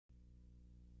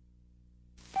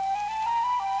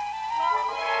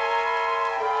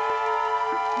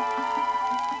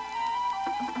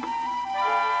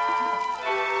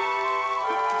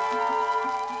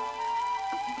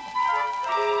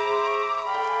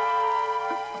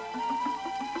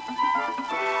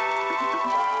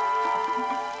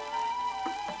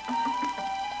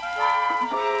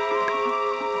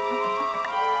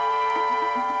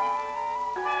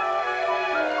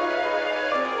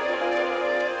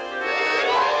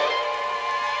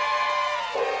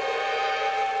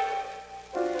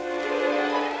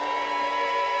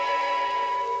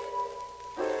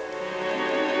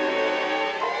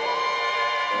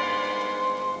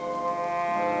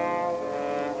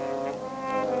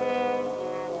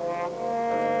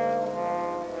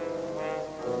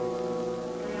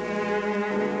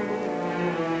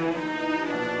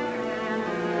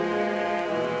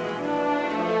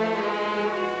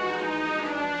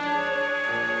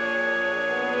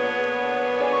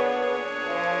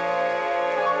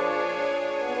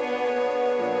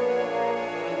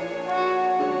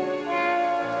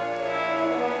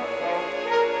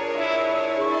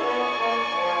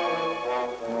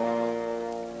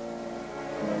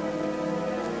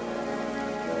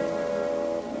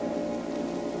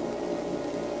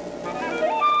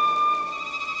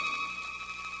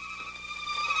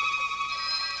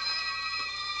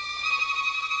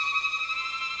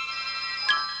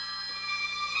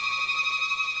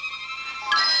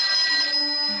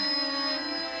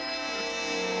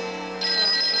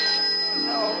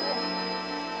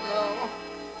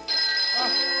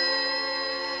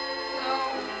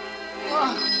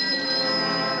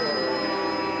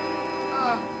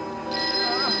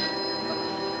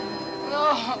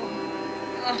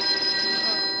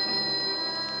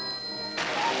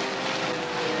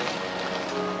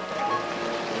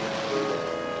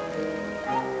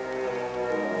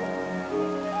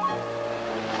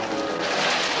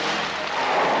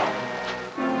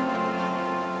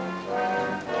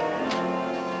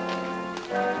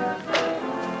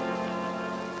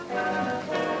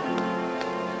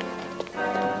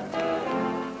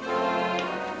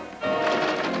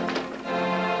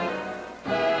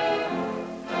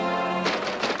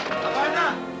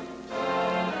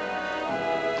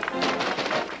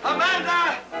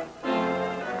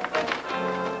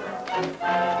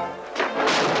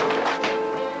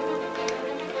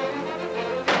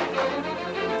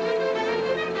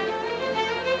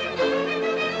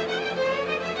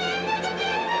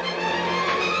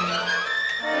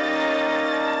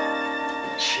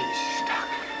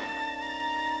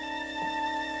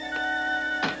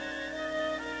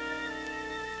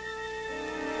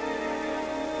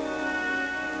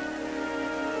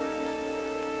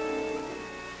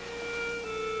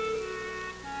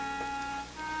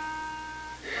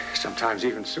Sometimes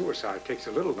even suicide takes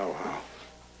a little know-how.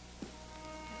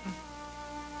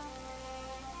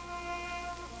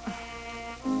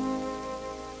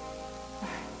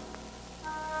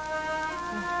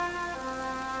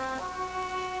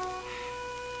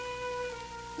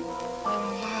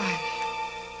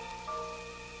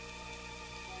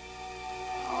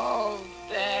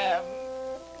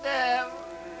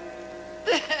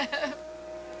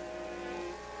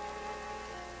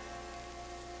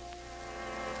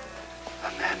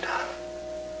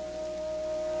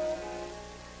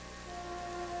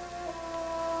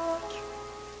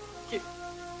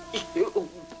 You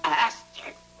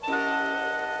bastard.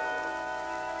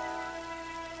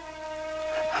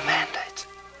 Amanda,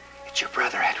 it's your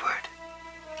brother, Edward.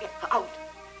 Get out.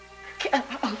 Get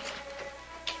out.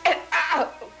 Get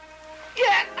out.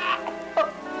 Get out.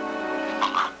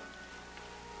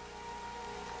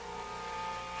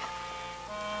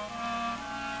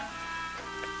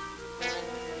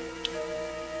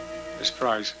 Miss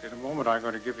Price, in a moment I'm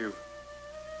going to give you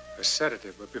a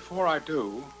sedative, but before I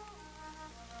do,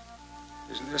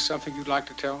 isn't there something you'd like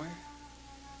to tell me?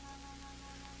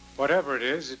 Whatever it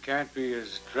is, it can't be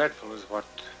as dreadful as what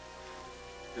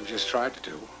you've just tried to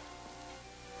do.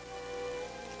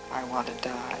 I want to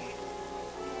die.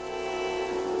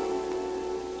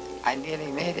 I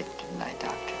nearly made it, didn't I,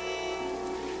 Doctor?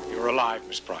 You're alive,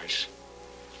 Miss Price.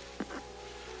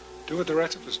 Do what the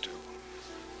rest of us do.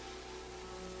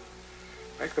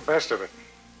 Make the best of it.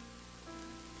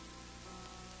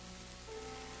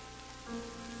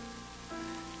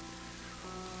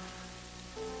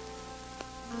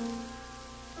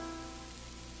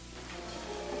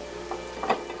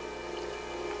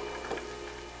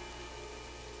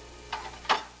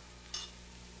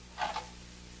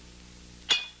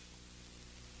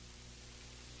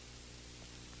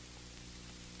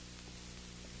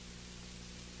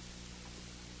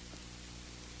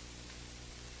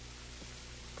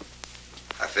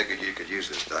 I figured you could use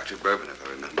this, Dr. Bourbon, if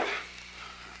I remember.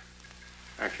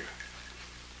 Thank you.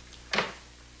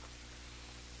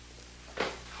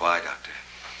 Why, Doctor?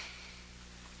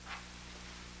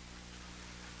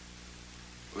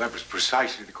 Well, that was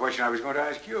precisely the question I was going to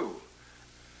ask you.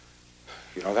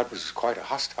 You know, that was quite a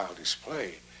hostile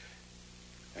display.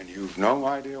 And you've no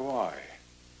idea why.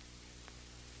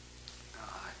 No,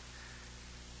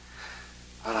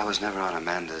 well, I was never on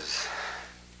Amanda's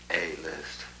A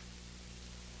list.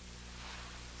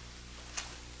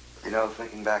 You know,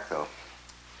 thinking back, though,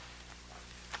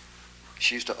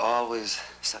 she used to always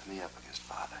set me up against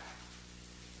Father.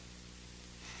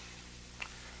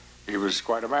 He was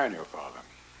quite a man, your father.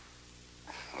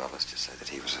 Well, let's just say that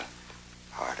he was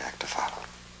a hard act to follow.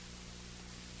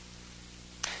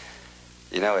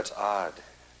 You know, it's odd.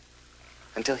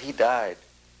 Until he died,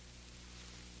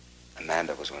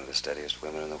 Amanda was one of the steadiest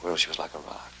women in the world. She was like a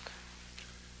rock.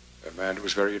 Amanda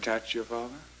was very attached to your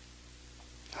father?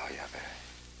 Oh, yeah, very.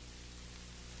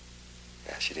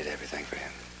 Yeah, she did everything for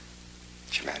him.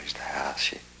 She managed the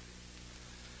house,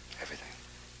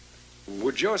 everything.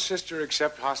 Would your sister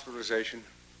accept hospitalization?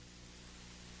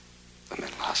 A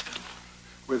mental hospital?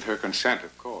 With her consent,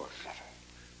 of course. Never.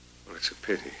 Well, it's a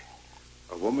pity.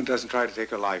 A woman doesn't try to take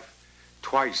her life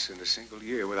twice in a single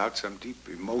year without some deep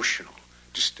emotional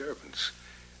disturbance.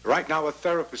 Right now, a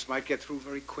therapist might get through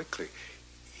very quickly.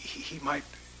 He might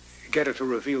get her to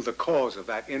reveal the cause of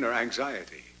that inner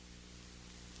anxiety.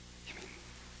 You mean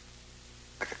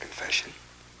like a confession?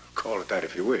 Call it that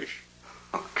if you wish.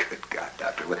 Oh, good God,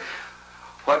 Doctor.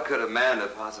 What could Amanda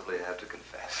possibly have to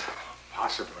confess?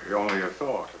 Possibly only a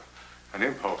thought, an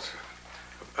impulse,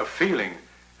 a feeling,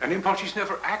 an impulse she's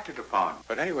never acted upon.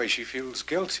 But anyway, she feels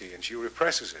guilty and she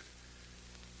represses it.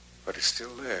 But it's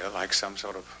still there, like some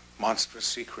sort of monstrous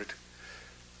secret,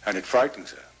 and it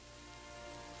frightens her.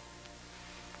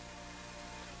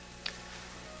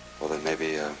 Well, then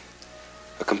maybe a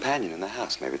companion in the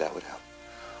house. Maybe that would help.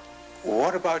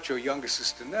 What about your younger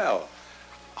sister, Nell?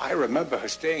 I remember her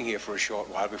staying here for a short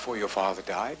while before your father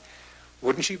died.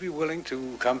 Wouldn't she be willing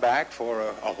to come back for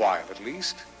a while at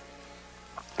least?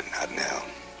 Not Nell.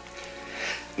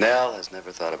 Nell has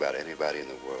never thought about anybody in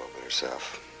the world but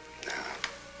herself. No,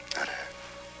 not her.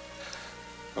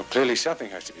 Well, clearly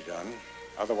something has to be done.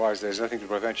 Otherwise, there's nothing to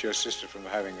prevent your sister from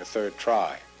having a third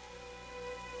try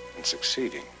and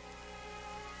succeeding.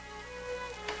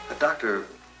 Doctor,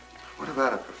 what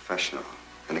about a professional,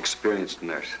 an experienced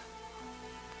nurse?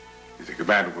 You think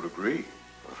Amanda would agree?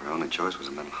 Well, if her only choice was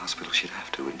a mental hospital, she'd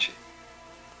have to, wouldn't she?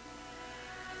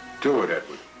 Do it,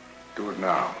 Edward. Do it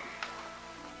now.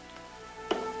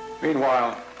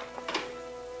 Meanwhile,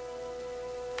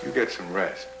 you get some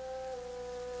rest.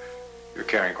 You're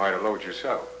carrying quite a load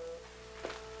yourself.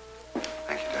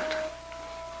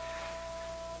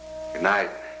 Good night.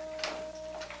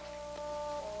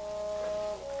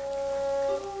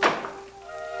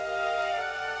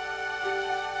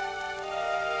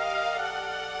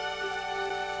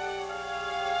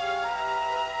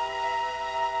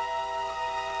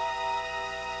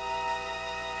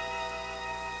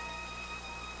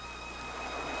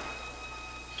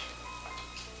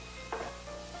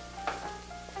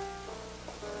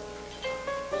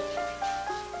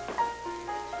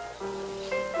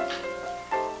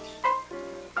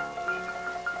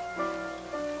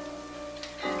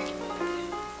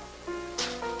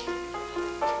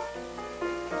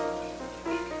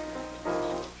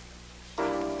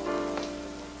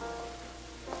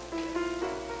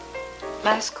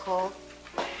 Last call.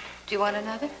 Do you want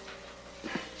another?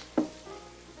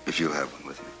 If you have one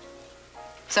with me.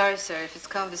 Sorry, sir. If it's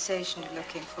conversation you're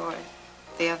looking for,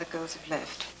 the other girls have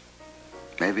left.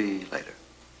 Maybe later.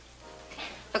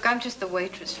 Look, I'm just the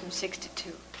waitress from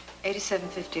 62.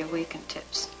 $87.50 a week in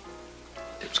tips.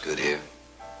 Tip's good here.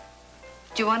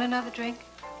 Do you want another drink?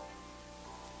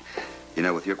 You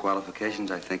know, with your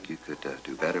qualifications, I think you could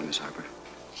do better, Miss Harper.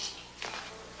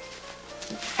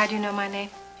 How do you know my name?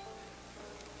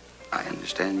 I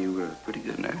understand you were a pretty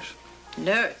good nurse.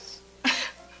 Nurse?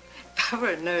 If I were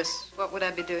a nurse, what would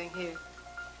I be doing here?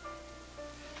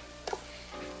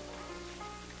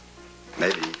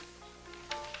 Maybe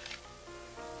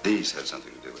these had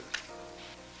something to do with it.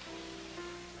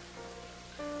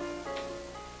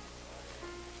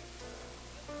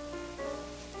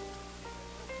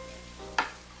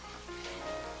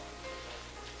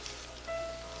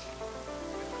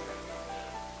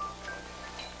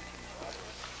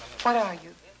 What are you?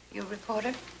 You a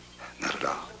reporter? Not at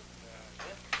all.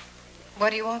 What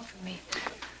do you want from me?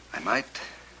 I might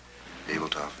be able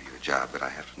to offer you a job, but I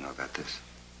have to know about this.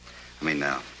 I mean,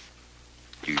 now,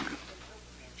 you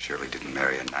surely didn't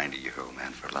marry a 90-year-old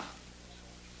man for love.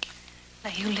 Now,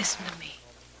 you listen to me.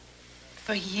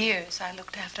 For years, I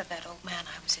looked after that old man.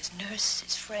 I was his nurse,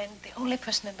 his friend, the only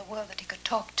person in the world that he could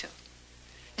talk to.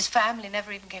 His family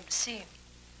never even came to see him.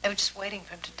 They were just waiting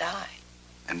for him to die.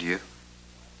 And you?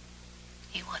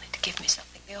 He wanted to give me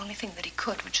something, the only thing that he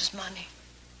could, which was money.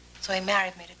 So he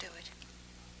married me to do it.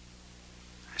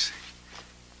 I see.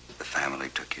 The family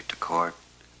took you to court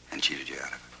and cheated you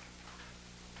out of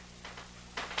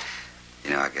it.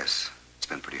 You know, I guess it's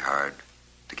been pretty hard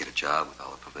to get a job with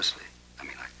all the publicity. I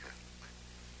mean, like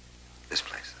this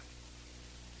place.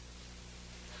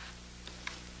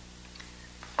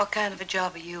 What kind of a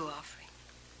job are you offering?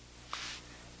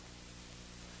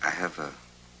 I have a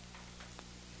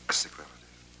sick relative.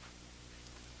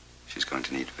 She's going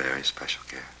to need very special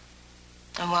care.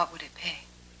 And what would it pay?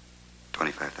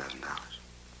 $25,000.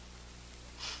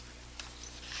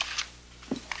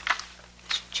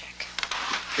 This check.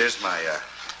 Here's my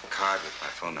card with my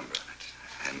phone number on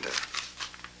it. And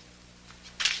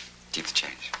keep the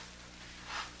change.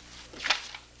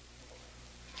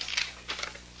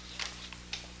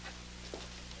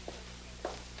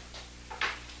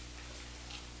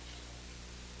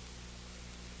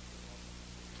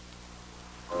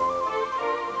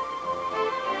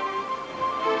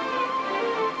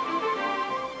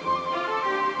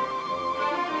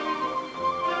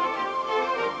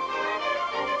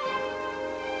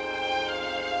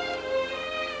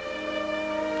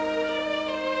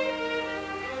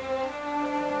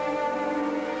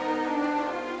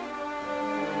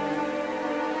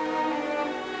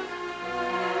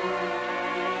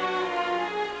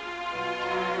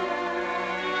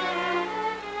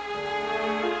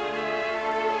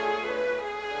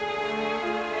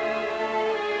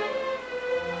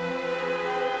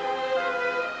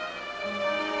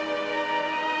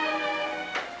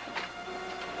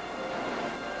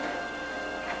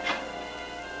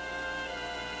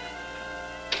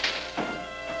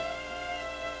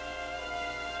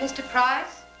 Mr.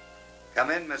 Price? Come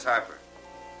in, Miss Harper.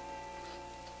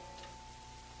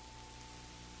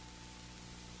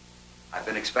 I've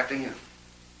been expecting you.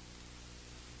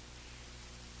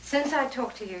 Since I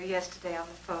talked to you yesterday on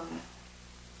the phone,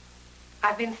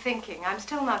 I've been thinking. I'm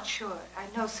still not sure. I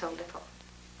know so little.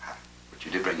 But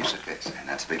you did bring your suitcase, and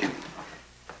that's the beginning.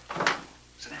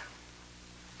 Sit down.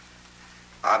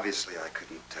 Obviously, I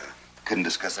couldn't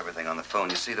discuss everything on the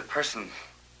phone. You see, the person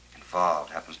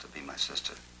involved happens to be my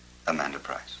sister, Amanda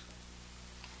Price.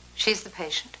 She's the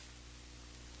patient.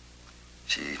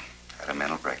 She had a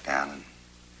mental breakdown, and,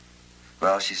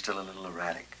 well, she's still a little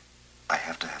erratic. I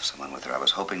have to have someone with her. I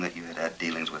was hoping that you had had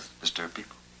dealings with disturbed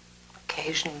people.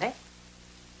 Occasionally.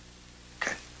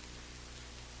 Good.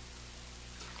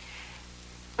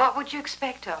 What would you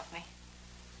expect of me?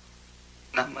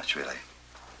 Not much, really.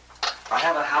 I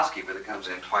have a housekeeper that comes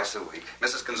in twice a week.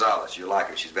 Mrs. Gonzalez, you like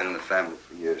her. She's been in the family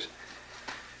for years.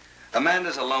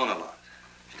 Amanda's alone a lot.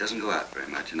 She doesn't go out very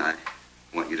much, and I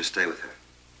want you to stay with her.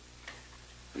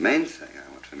 The main thing I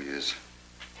want from you is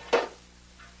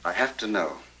I have to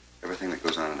know everything that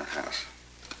goes on in the house.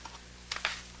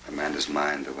 Amanda's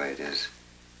mind the way it is.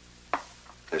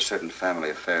 There's certain family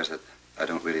affairs that I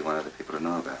don't really want other people to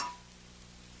know about.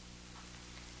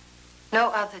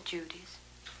 No other duties?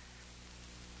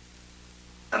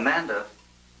 Amanda,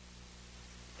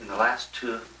 in the last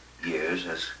 2 years,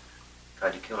 has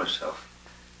tried to kill herself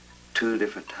 2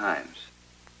 different times.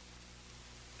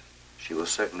 She will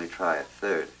certainly try a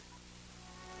third.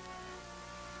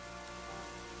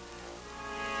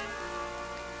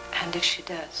 And if she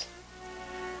does?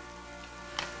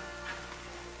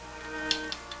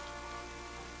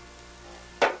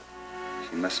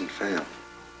 She mustn't fail.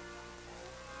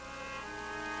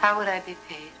 How would I be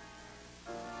paid?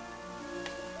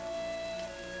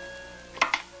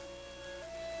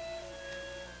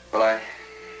 Well,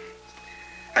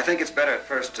 I think it's better at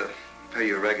first to pay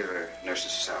you a regular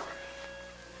nurse's salary.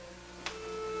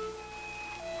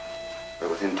 But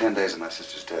within 10 days of my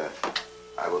sister's death,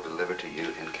 I will deliver to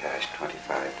you in cash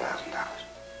 $25,000.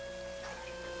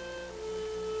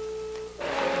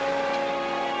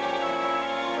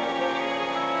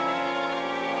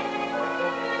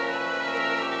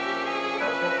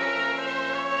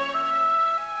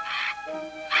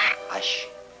 Hush.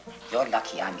 You're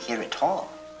lucky I'm here at all.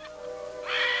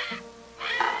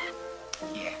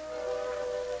 Here.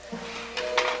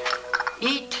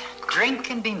 Eat, drink,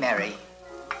 and be merry,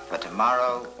 for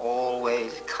tomorrow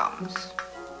always comes.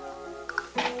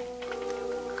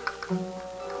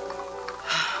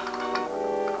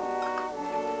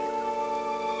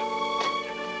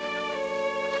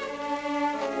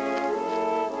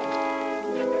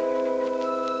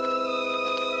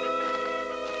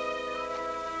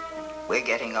 We're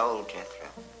getting old, Jethro.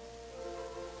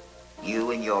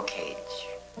 You in your cage,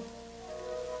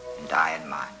 and I in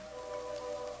mine.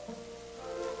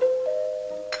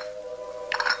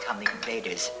 Come the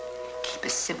invaders. Keep a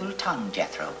civil tongue,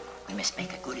 Jethro. We must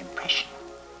make a good impression.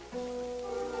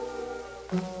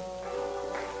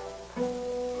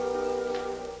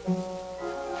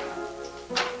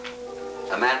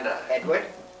 Amanda. Edward?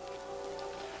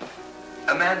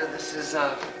 Amanda, this is,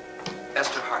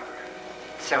 Esther Harper.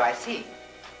 So I see.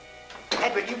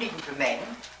 Edward, you needn't remain.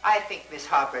 I think Miss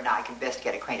Harper and I can best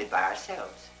get acquainted by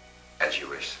ourselves. As you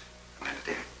wish, Amanda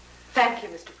dear. Thank you,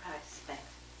 Mr. Price. Thanks.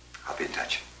 I'll be in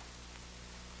touch.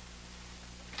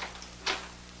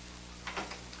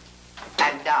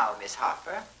 And now, Miss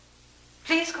Harper.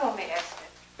 Please call me Esther.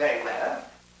 Very well.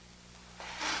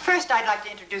 First, I'd like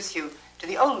to introduce you to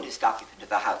the oldest occupant of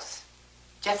the house,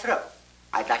 Jethro.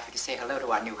 I'd like you to say hello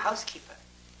to our new housekeeper.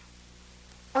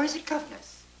 Or is it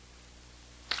governess?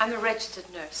 I'm a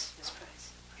registered nurse, Miss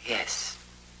Price. Yes,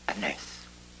 a nurse.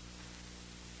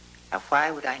 Now, why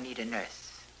would I need a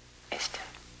nurse, Esther?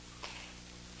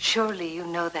 Surely you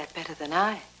know that better than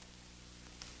I.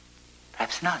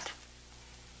 Perhaps not.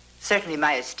 Certainly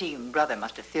my esteemed brother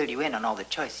must have filled you in on all the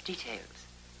choice details.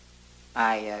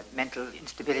 My mental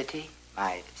instability,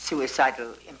 my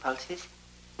suicidal impulses.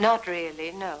 Not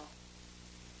really, no.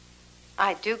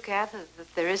 I do gather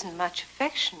that there isn't much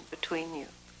affection between you.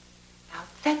 Now,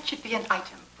 that should be an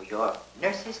item for your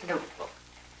nurse's notebook.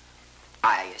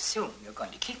 I assume you're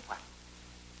going to keep one.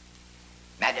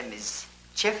 Madam is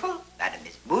cheerful, Madam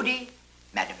is moody,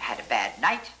 Madam had a bad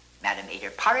night, Madam ate her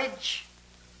porridge.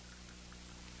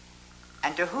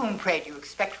 And to whom, pray, do you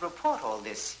expect to report all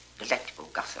this delectable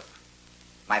gossip?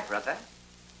 My brother,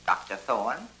 Dr.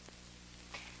 Thorne?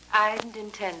 I didn't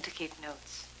intend to keep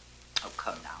notes. Oh,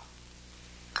 come now.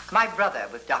 My brother,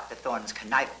 with Dr. Thorne's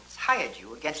connivance, hired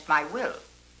you against my will.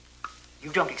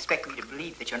 You don't expect me to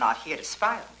believe that you're not here to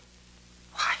spy on me.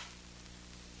 Why?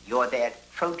 You're their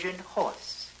Trojan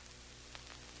horse.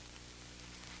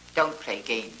 Don't play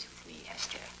games with me,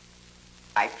 Esther.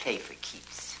 I play for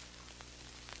keeps.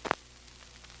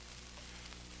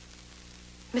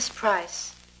 Miss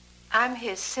Price, I'm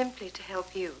here simply to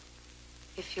help you,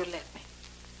 if you'll let me.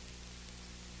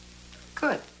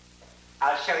 Good.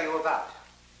 I'll show you about.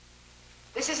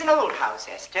 This is an old house,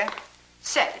 Esther,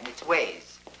 set in its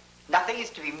ways. Nothing is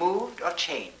to be moved or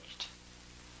changed.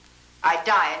 I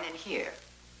dine in here.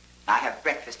 I have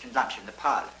breakfast and lunch in the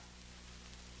parlor.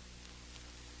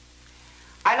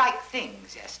 I like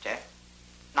things, Esther,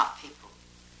 not people.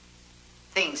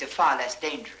 Things are far less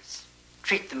dangerous.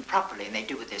 Treat them properly and they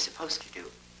do what they're supposed to do.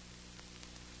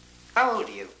 How old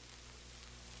are you?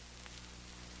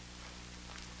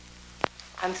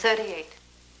 I'm 38.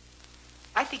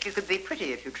 I think you could be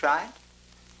pretty if you tried.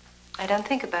 I don't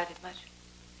think about it much.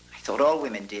 I thought all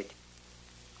women did.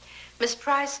 Miss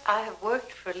Price, I have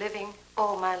worked for a living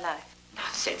all my life.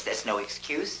 Nonsense, there's no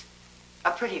excuse.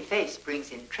 A pretty face brings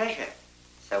in treasure,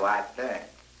 so I've learned.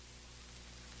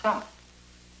 Come.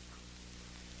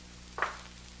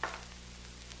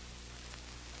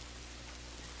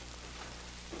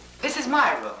 This is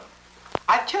my room.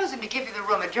 I've chosen to give you the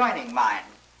room adjoining mine.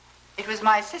 It was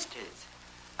my sister's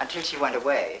until she went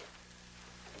away.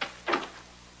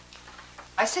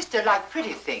 My sister liked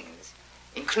pretty things,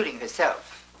 including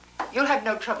herself. You'll have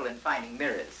no trouble in finding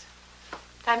mirrors.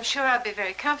 I'm sure I'll be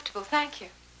very comfortable, thank you.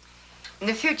 In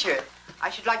the future, I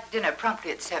should like dinner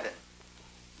promptly at 7.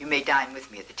 You may dine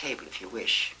with me at the table if you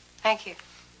wish. Thank you.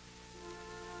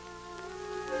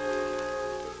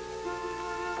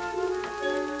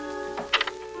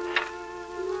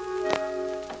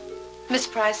 Miss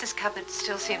Price's cupboard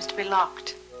still seems to be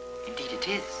locked. Indeed it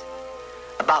is.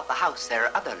 About the house, there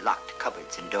are other locked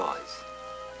cupboards and doors.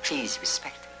 Please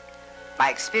respect them. My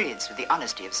experience with the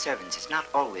honesty of servants has not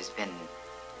always been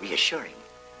reassuring,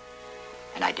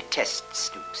 and I detest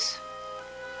stoops.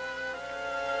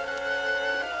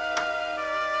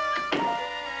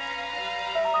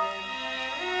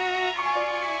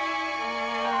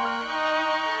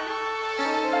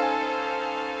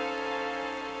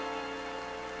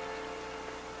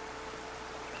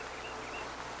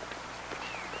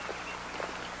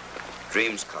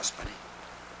 Dreams cost money.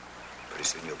 Pretty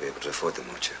soon you'll be able to afford them,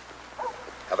 won't you?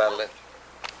 How about a lift?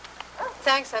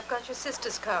 Thanks, I've got your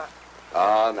sister's car.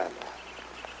 Oh, no.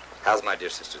 How's my dear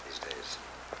sister these days?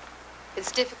 It's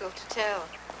difficult to tell.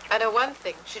 I know one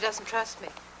thing, she doesn't trust me.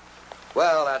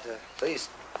 Well, at least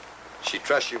she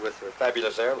trusts you with her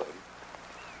fabulous heirloom.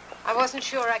 I wasn't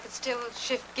sure I could still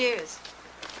shift gears.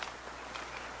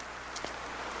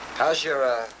 How's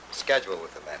your schedule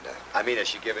with Amanda? I mean, has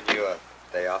she given you a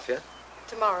day off yet?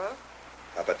 Tomorrow.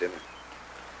 How about dinner?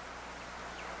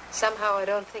 Somehow I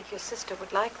don't think your sister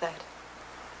would like that.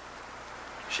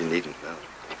 She needn't know.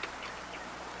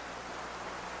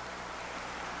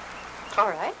 All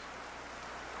right.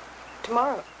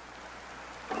 Tomorrow.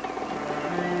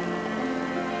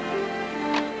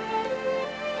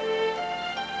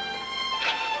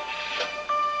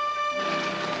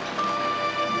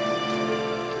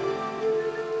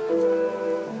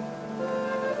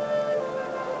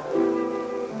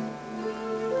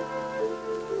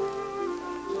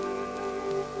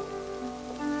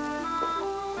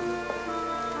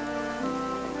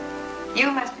 You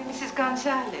must be Mrs.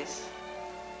 Gonzalez.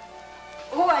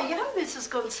 Oh, I am Mrs.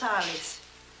 Gonzalez.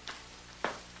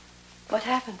 What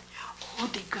happened? Oh,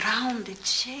 the ground, it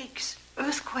shakes.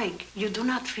 Earthquake. You do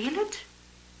not feel it?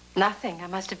 Nothing. I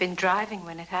must have been driving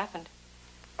when it happened.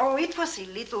 Oh, it was a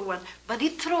little one, but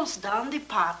it throws down the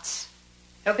pots.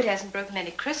 Hope it hasn't broken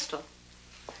any crystal.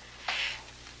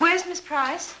 Where's Miss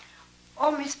Price?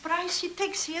 Oh, Miss Price, she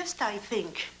takes siesta, I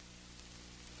think.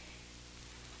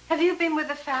 Have you been with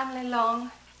the family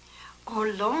long? Oh,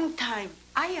 long time.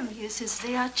 I am here since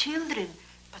they are children.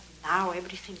 But now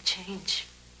everything changed.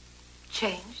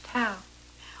 Changed? How?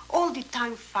 All the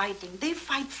time fighting. They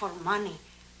fight for money.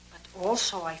 But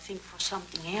also, I think, for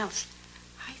something else.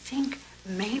 I think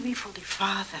maybe for the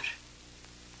father.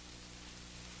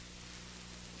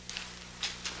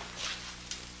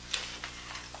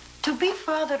 To be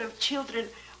father of children,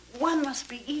 one must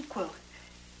be equal.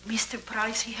 Mr.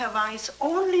 Price, he have eyes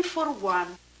only for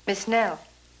one. Miss Nell.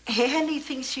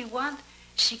 Anything she want,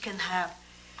 she can have.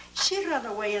 She run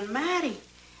away and marry.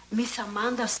 Miss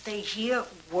Amanda stay here,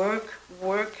 work.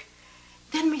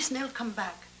 Then Miss Nell come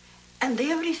back. And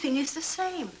everything is the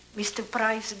same. Mr.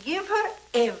 Price give her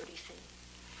everything.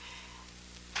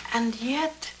 And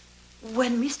yet,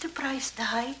 when Mr. Price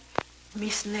die,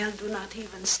 Miss Nell do not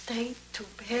even stay to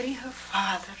bury her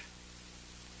father.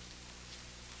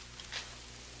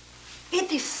 It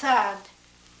is sad.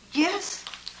 Yes,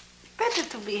 better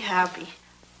to be happy.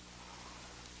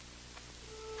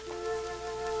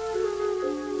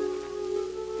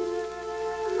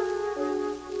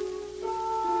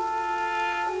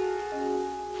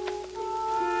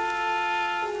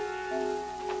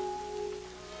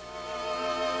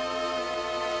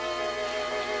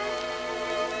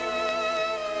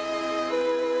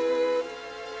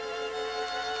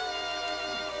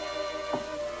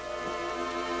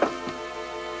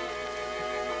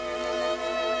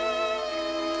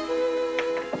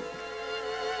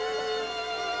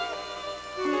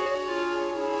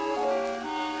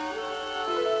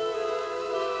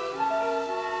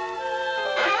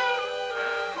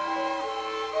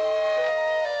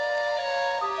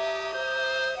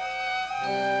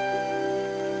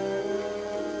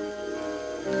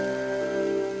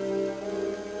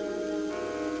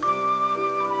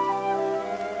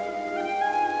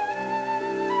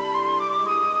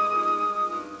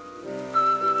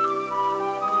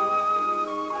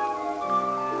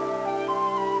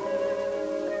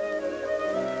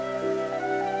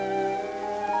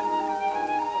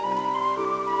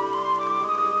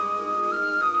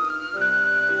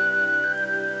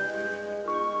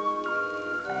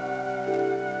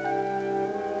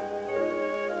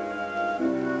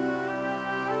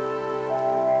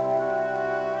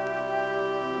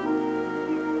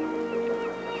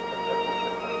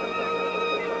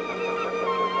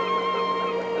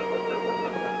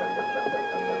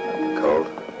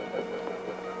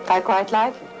 I quite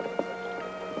like it.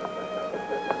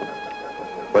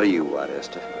 What do you want,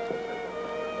 Esther?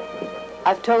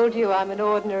 I've told you I'm an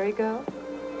ordinary girl.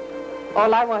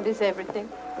 All I want is everything.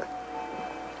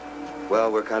 Well,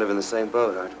 we're kind of in the same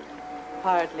boat, aren't we?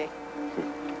 Hardly.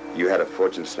 You had a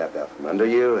fortune snapped out from under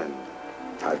you, and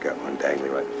I've got one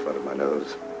dangling right in front of my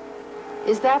nose.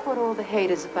 Is that what all the hate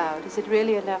is about? Is it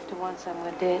really enough to want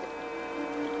someone dead?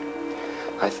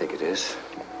 I think it is.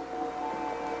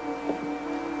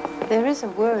 There is a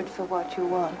word for what you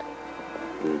want.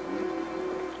 Mm-hmm.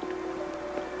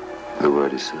 The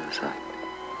word is suicide.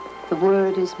 The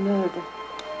word is murder.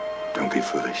 Don't be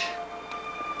foolish.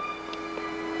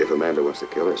 If Amanda wants to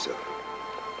kill herself,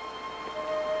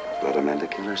 let Amanda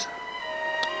kill herself.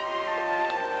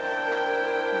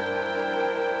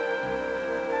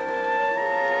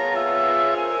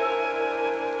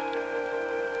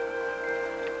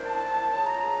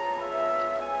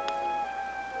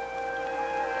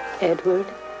 Edward?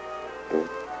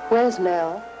 Where's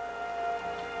Mel?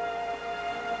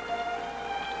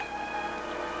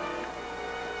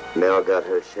 Mel got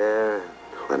her share and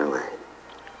went away.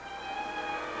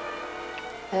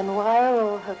 Then why are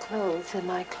all her clothes in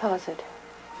my closet?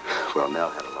 Well, Mel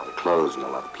had a lot of clothes in a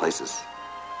lot of places.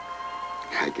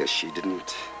 I guess she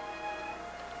didn't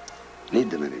need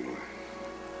them anymore.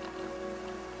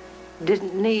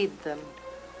 Didn't need them.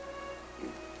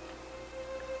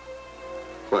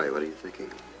 Why? What are you thinking?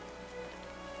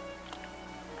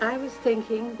 I was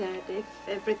thinking that if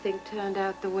everything turned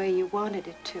out the way you wanted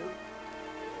it to,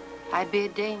 I'd be a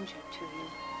danger to you.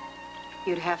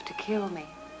 You'd have to kill me.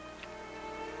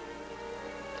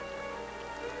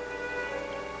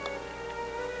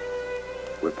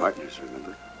 We're partners,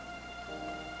 remember?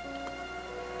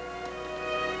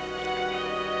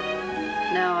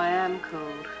 Now I am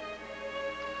cold.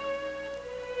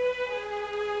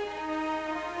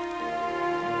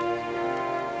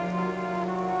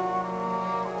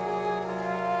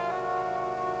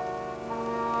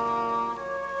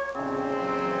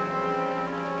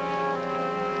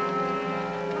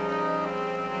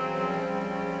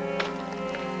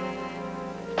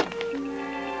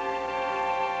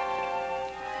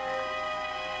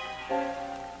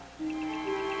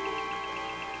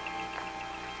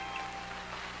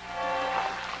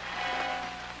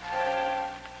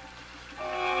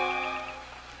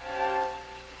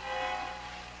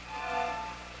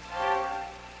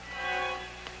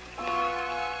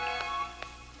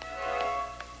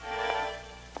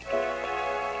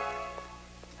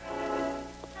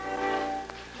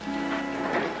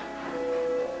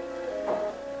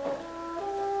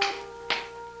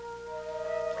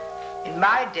 In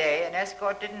my day, an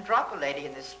escort didn't drop a lady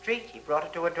in the street. He brought her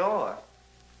to a door.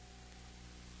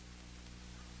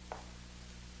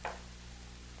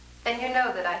 Then you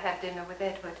know that I had dinner with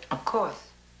Edward. Of course.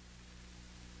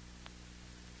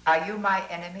 Are you my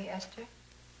enemy, Esther?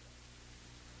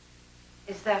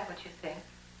 Is that what you think?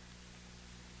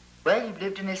 Well, you've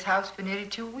lived in this house for nearly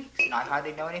 2 weeks, and I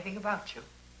hardly know anything about you.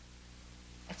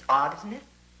 That's odd, isn't it?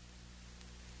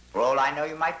 For all I know,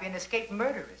 you might be an escaped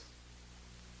murderess.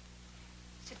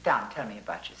 Sit down and tell me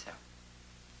about yourself.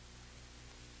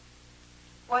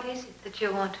 What is it that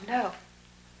you want to know?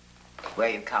 Where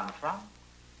you come from.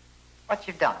 What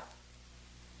you've done.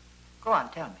 Go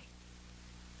on, tell me.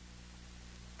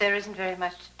 There isn't very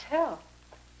much to tell.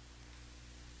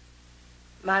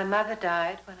 My mother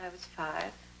died when I was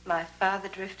 5. My father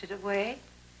drifted away.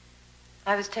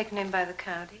 I was taken in by the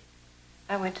county.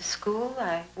 I went to school.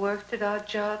 I worked at odd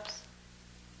jobs.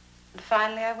 And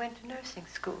finally, I went to nursing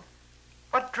school.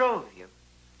 What drove you?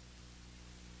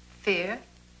 Fear.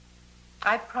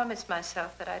 I promised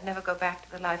myself that I'd never go back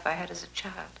to the life I had as a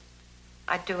child.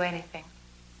 I'd do anything.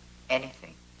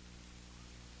 Anything?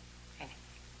 Anything.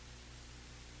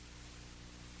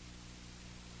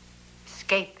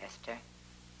 Escape, Esther.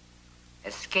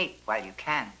 Escape while you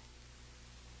can.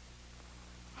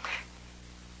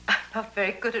 I'm not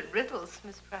very good at riddles,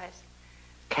 Miss Price.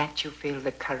 Can't you feel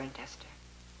the current, Esther?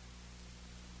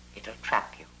 It'll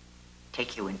trap you.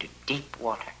 Take you into deep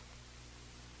water.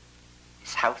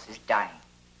 This house is dying.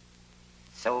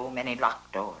 So many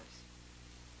locked doors.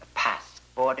 The past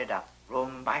boarded up,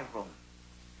 room by room.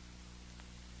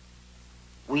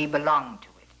 We belong to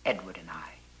it, Edward and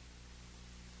I.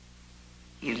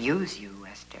 He'll use you,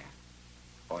 Esther,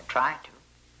 or try to.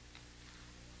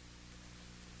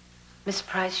 Miss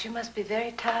Price, you must be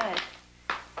very tired.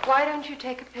 Why don't you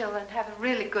take a pill and have a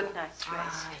really good night's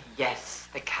rest? Ah, yes,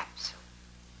 the capsule.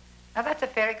 Now, that's a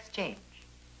fair exchange.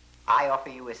 I offer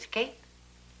you escape.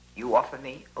 You offer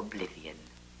me oblivion.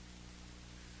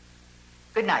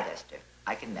 Good night, Esther.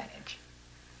 I can manage.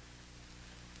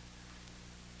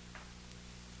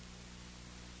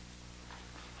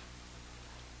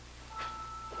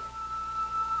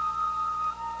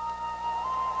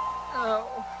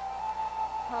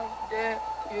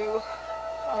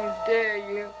 dare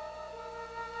you?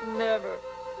 Never.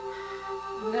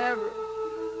 Never.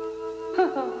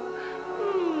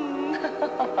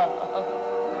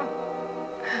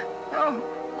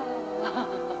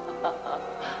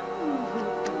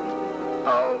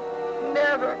 Oh,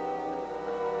 never.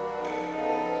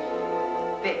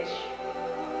 Bitch.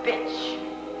 Bitch.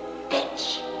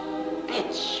 Bitch.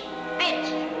 Bitch. Bitch.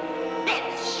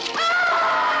 Bitch.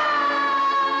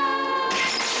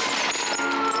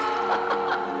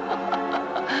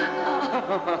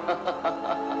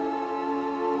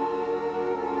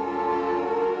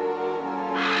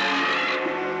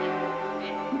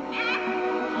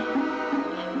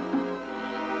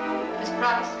 Miss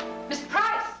Price. Miss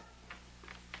Price!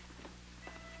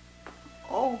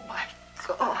 Oh, my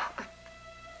God.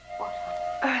 What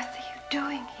on earth are you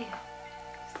doing here?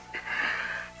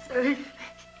 Save me.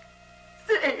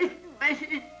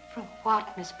 Save me. From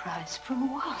what, Miss Price?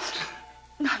 From what?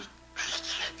 Not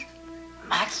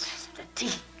Max the D.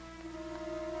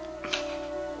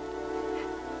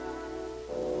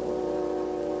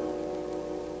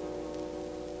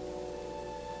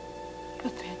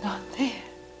 But they're not there.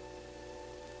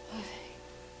 Are they?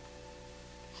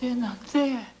 They're not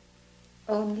there.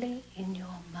 Only in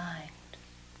your mind.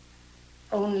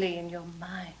 Only in your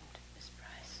mind, Miss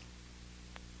Price.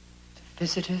 The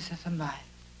visitors of the mind.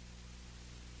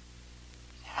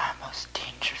 They're our most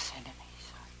dangerous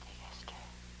enemies, aren't they, Esther?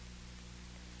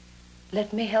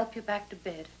 Let me help you back to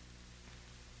bed.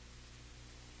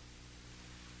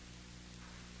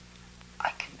 I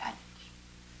can manage.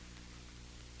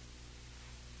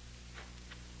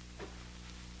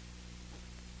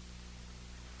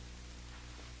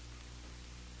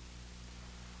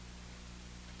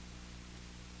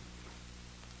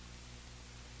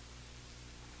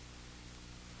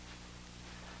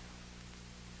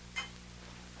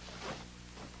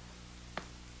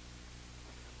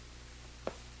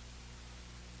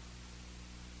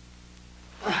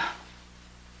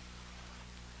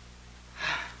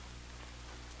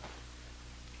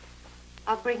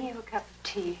 I'll bring you a cup of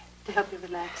tea to help you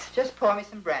relax. Just pour me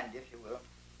some brandy, if you will.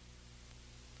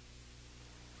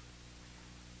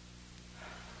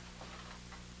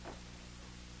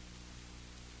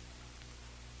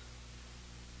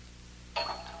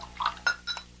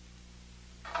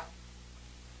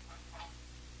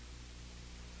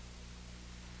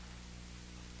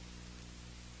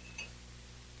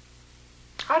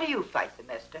 How do you fight them,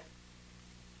 Esther?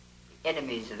 The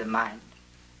enemies of the mind.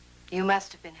 You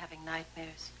must have been having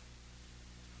nightmares.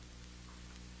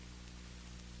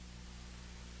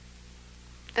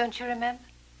 Don't you remember?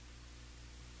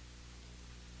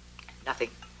 Nothing.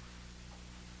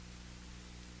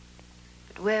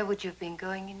 But where would you have been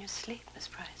going in your sleep, Miss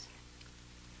Price?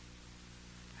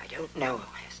 I don't know,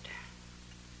 Esther.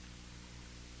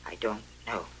 I don't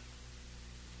know.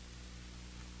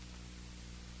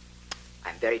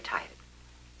 I'm very tired.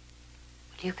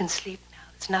 Well, you can sleep now.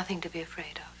 There's nothing to be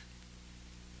afraid of.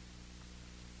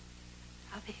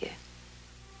 I'll be here.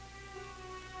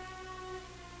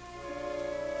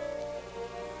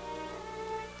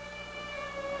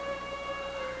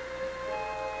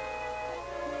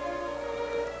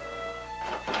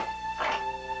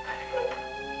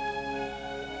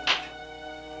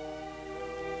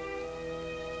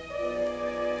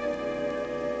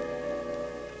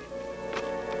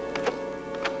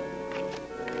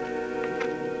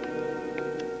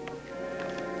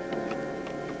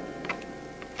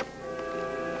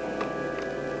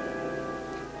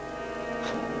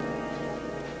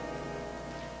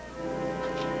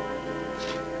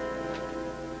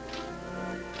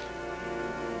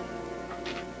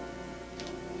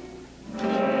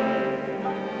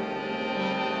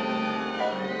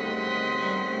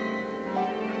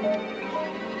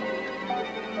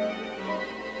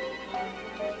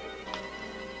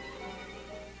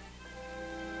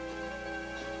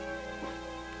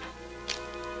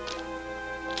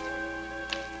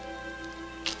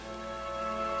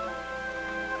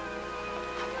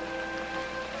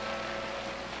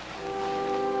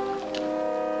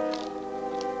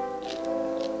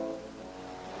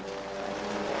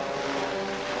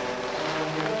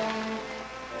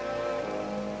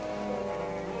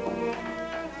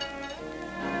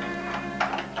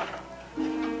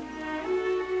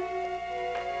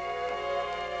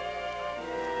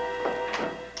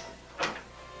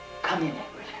 Come in,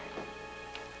 Edward.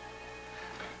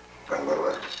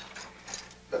 Well,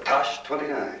 the Tosh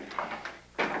 29.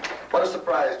 What a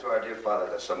surprise to our dear father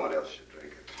that someone else should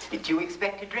drink it. Did you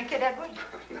expect to drink it, Edward?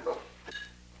 No.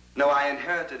 No, I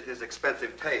inherited his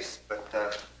expensive tastes, but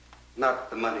not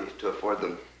the money to afford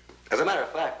them. As a matter of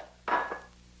fact,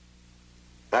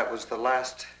 that was the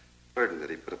last burden that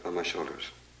he put upon my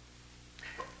shoulders.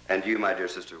 And you, my dear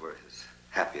sister, were his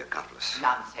happy accomplice.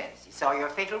 Nonsense. He saw your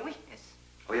fatal weakness.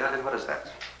 Oh, yeah? And what is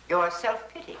that? Your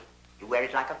self-pity. You wear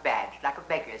it like a badge, like a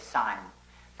beggar's sign.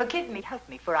 Forgive me, help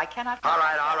me, for I cannot... All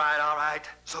right.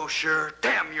 So sure.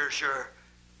 Damn, you're sure.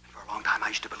 For a long time, I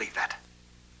used to believe that.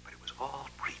 But it was all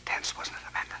pretense, wasn't it,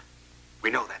 Amanda? We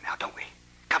know that now, don't we?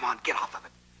 Come on, get off of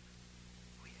it.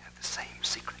 We have the same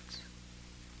secrets.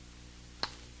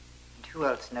 And who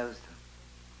else knows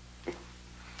them?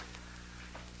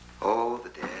 Oh, the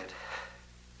dead.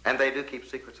 And they do keep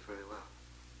secrets very well.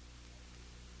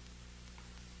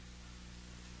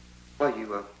 Well,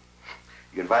 you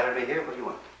invited me here. What do you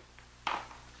want?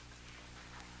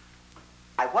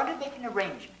 I want to make an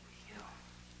arrangement with you.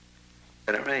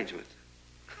 An arrangement?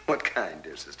 What kind,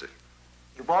 dear sister?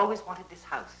 You've always wanted this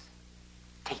house.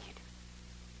 Take it.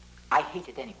 I hate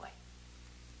it anyway.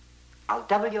 I'll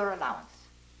double your allowance.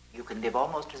 You can live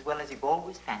almost as well as you've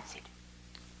always fancied.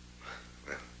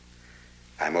 Well,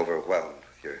 I'm overwhelmed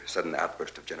with your sudden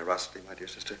outburst of generosity, my dear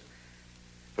sister.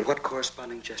 But what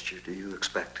corresponding gesture do you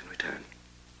expect in return?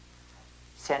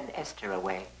 Send Esther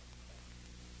away.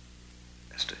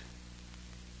 Esther?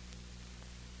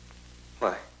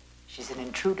 Why? She's an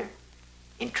intruder.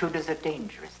 Intruders are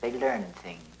dangerous. They learn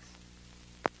things.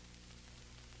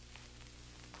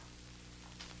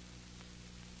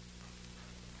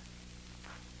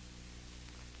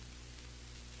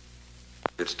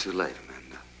 It's too late,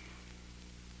 Amanda.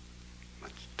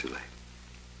 Much too late.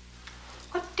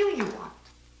 What do you want?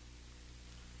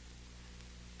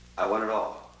 I want it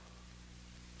all.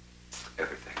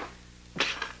 Everything.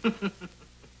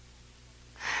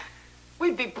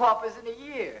 We'd be paupers in a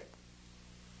year.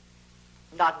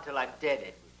 Not until I'm dead,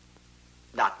 Edward.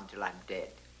 Not until I'm dead.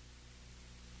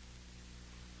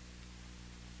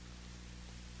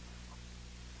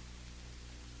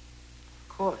 Of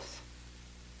course.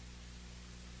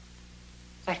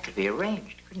 That could be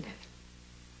arranged, couldn't it?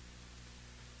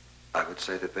 I would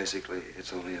say that basically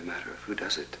it's only a matter of who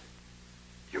does it.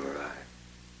 You or I.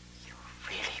 You're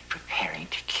really preparing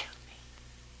to kill me.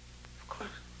 Of course.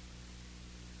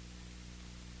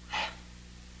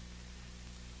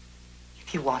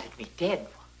 If you wanted me dead,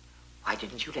 why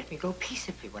didn't you let me go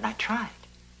peaceably when I tried?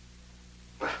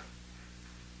 Well,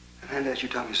 and as you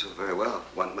tell me so very well,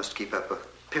 one must keep up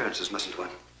appearances, mustn't one?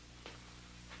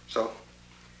 So,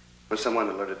 when someone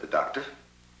alerted the doctor,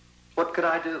 what could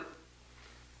I do?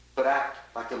 But act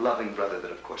like the loving brother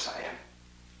that of course I am.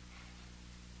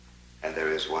 And there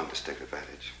is one distinct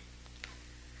advantage.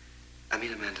 I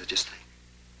mean, Amanda, just think.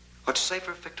 What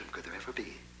safer victim could there ever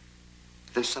be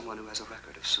than someone who has a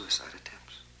record of suicide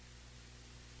attempts?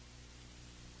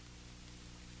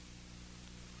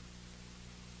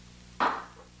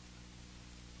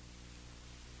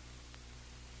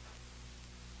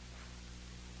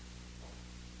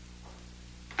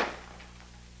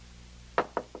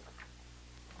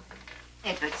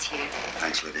 Edward's here.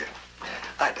 Thanks, Lydia.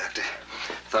 Hi, Doctor.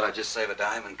 Thought I'd just save a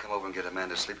dime and come over and get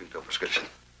Amanda's sleeping pill prescription.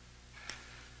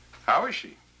 How is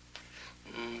she?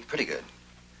 Pretty good.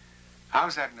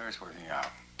 How's that nurse working out?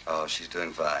 Oh, she's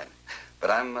doing fine. But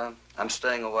I'm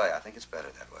staying away. I think it's better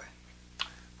that way.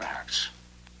 Perhaps.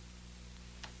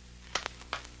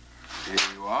 Here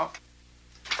you are.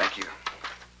 Thank you.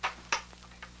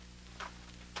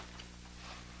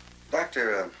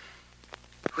 Doctor,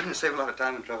 wouldn't it save a lot of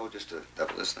time and trouble just to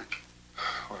double this thing?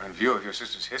 Well, in view of your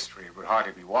sister's history, it would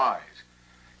hardly be wise.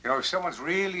 You know, if someone's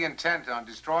really intent on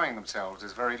destroying themselves,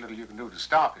 there's very little you can do to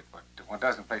stop it, but one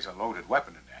doesn't place a loaded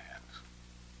weapon in their hands.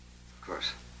 Of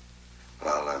course.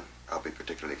 Well, I'll be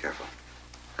particularly careful.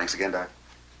 Thanks again, Doc.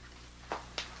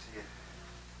 See you.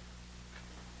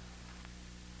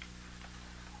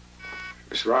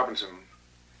 Miss Robinson,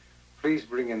 please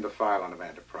bring in the file on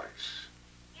Amanda Price.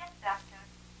 Yes, Doctor.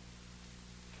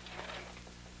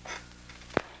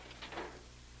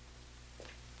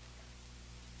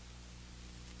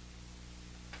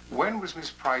 When was Miss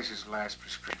Price's last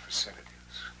prescription for sedatives?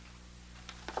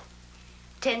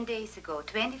 10 days ago,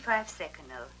 25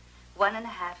 seconal, 1.5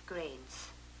 grains.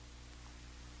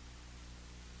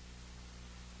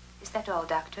 Is that all,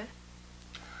 Doctor?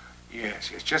 Yes.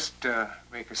 Just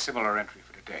make a similar entry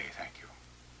for today, thank you.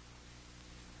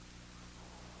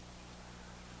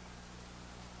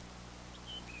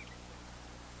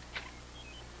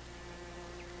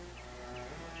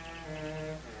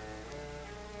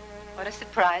 What a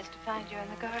surprise to find you in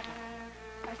the garden.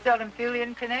 I seldom feel the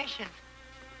inclination.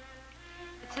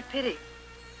 It's a pity.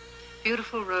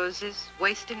 Beautiful roses,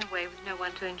 wasting away with no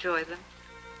one to enjoy them.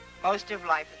 Most of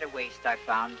life is a waste, I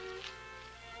found.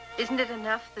 Isn't it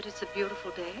enough that it's a beautiful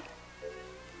day?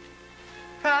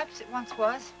 Perhaps it once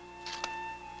was.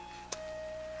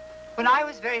 When I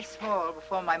was very small,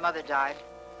 before my mother died,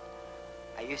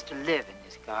 I used to live in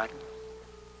this garden.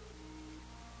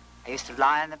 I used to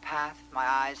lie on the path, my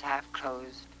eyes half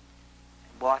closed,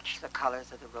 and watch the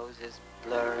colors of the roses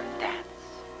blur and dance.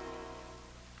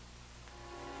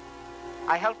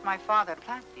 I helped my father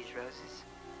plant these roses.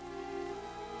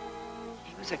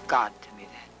 He was a god to me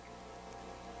then.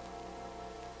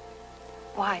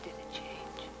 Why did it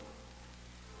change?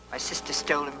 My sister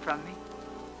stole him from me.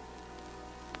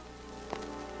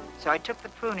 So I took the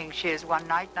pruning shears one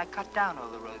night and I cut down all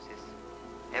the roses.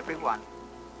 Every one.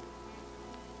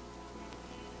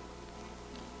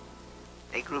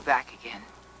 They grew back again,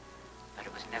 but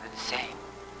it was never the same.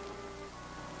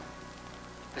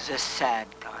 It was a sad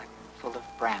garden full of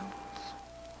brambles.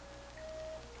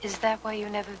 Is that why you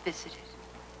never visited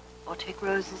or take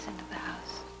roses into the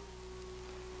house?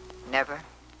 Never.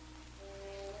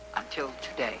 Until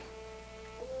today.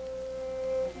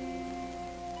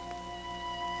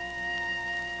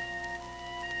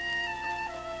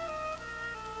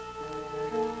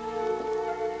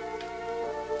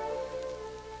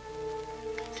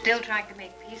 Still trying to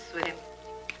make peace with him.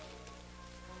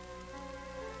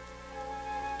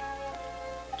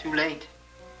 Too late.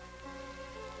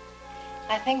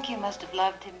 I think you must have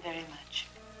loved him very much.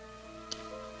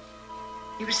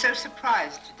 He was so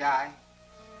surprised to die.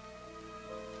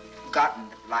 Forgotten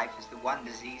that life is the one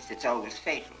disease that's always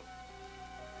fatal.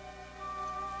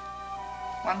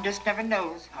 One just never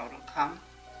knows how it'll come,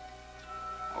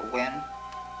 or when,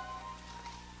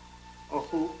 or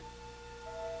who.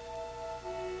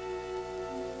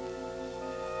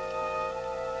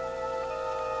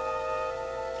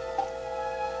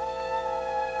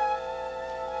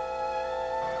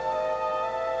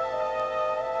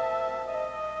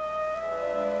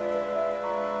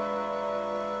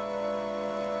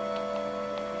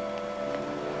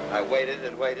 I waited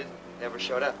and waited, never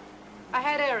showed up. I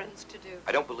had errands to do.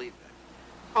 I don't believe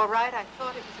that. All right, I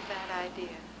thought it was a bad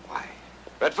idea. Why?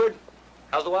 Redford,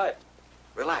 how's the wife?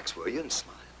 Relax, will you, and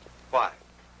smile. Why?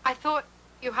 I thought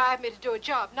you hired me to do a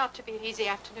job, not to be an easy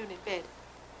afternoon in bed.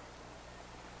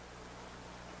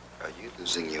 Are you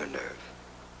losing your nerve?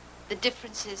 The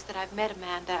difference is that I've met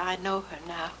Amanda. I know her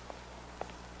now.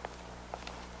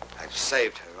 I've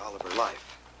saved her all of her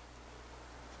life.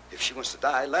 If she wants to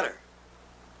die, let her.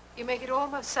 You make it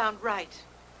almost sound right.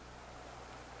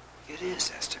 It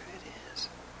is, Esther, it is.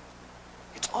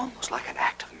 It's almost like an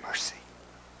act of mercy.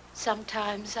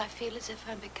 Sometimes I feel as if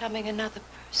I'm becoming another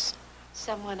person.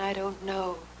 Someone I don't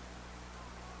know.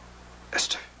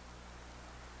 Esther,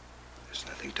 there's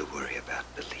nothing to worry about,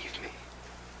 believe me.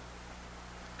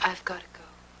 I've got to go.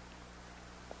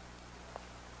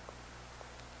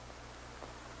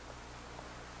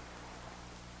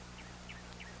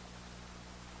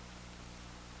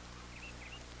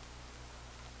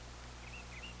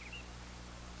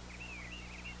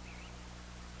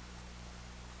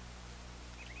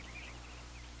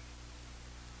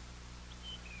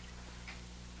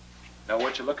 Know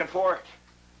what you're looking for?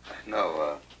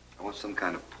 No, I want some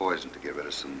kind of poison to get rid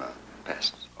of some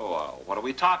pests. Oh, what are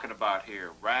we talking about here?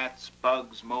 Rats,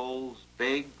 bugs, moles,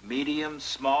 big, medium,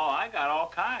 small. I got all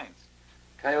kinds.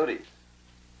 Coyotes.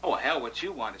 Oh, hell, what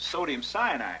you want is sodium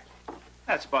cyanide.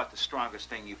 That's about the strongest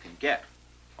thing you can get.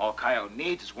 All Coyote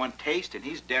needs is one taste, and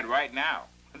he's dead right now.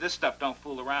 This stuff don't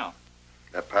fool around.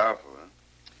 That powerful, huh?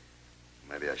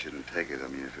 Maybe I shouldn't take it. I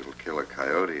mean, if it'll kill a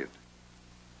coyote, it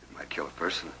might kill a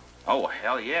person. Oh,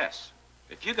 hell yes.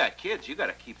 If you got kids, you got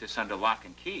to keep this under lock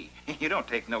and key. You don't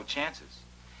take no chances.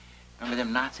 Remember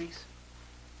them Nazis?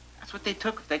 That's what they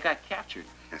took if they got captured.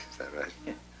 Is that right?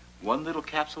 Yeah. One little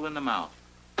capsule in the mouth.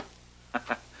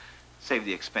 Save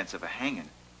the expense of a hanging.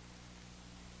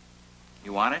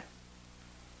 You want it?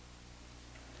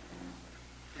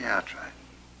 Yeah, I'll try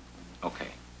it. Okay.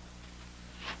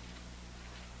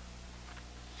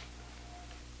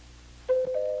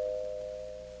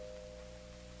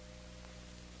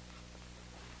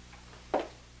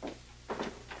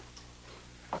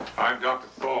 I'm Dr.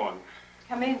 Thorne.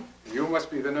 Come in. You must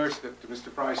be the nurse that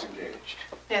Mr. Price engaged.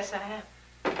 Yes, I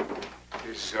am.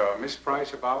 Is Miss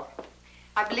Price about?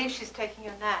 I believe she's taking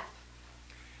a nap.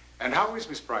 And how is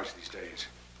Miss Price these days?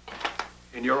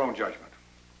 In your own judgment.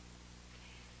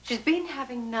 She's been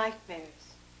having nightmares.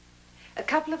 A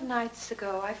couple of nights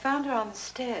ago, I found her on the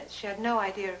stairs. She had no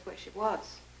idea of where she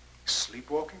was.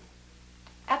 Sleepwalking?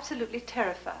 Absolutely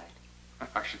terrified.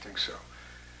 I should think so.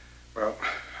 Well,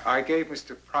 I gave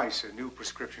Mr. Price a new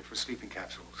prescription for sleeping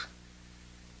capsules.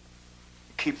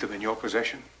 Keep them in your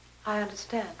possession. I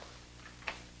understand.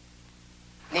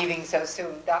 Leaving so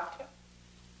soon, Doctor?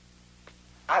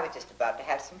 I was just about to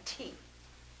have some tea.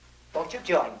 Won't you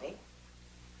join me?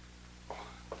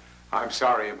 I'm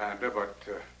sorry, Amanda, but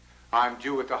I'm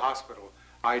due at the hospital.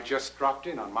 I just dropped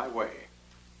in on my way.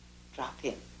 Drop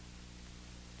in?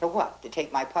 For what? To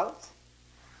take my pulse?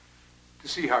 To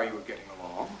see how you were getting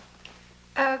along.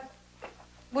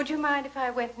 Would you mind if I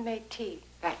went and made tea?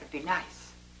 That would be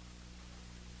nice.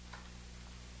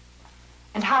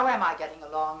 And how am I getting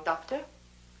along, Doctor?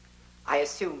 I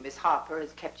assume Miss Harper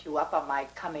has kept you up on my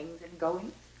comings and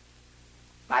goings?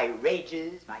 My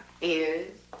rages, my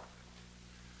fears?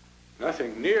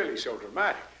 Nothing nearly so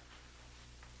dramatic.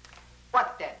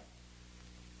 What then?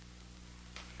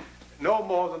 No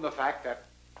more than the fact that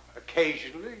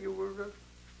occasionally you were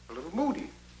a little moody.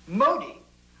 Moody?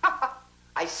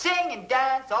 I sing and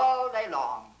dance all day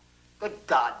long. Good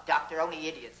God, Doctor, only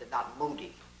idiots are not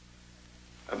moody.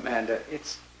 Amanda,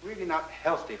 it's really not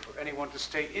healthy for anyone to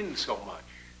stay in so much.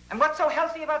 And what's so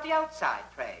healthy about the outside,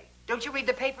 pray? Don't you read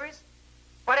the papers?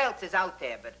 What else is out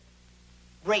there but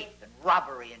rape and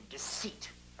robbery and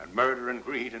deceit? And murder and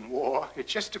greed and war. It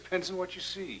just depends on what you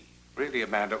see. Really,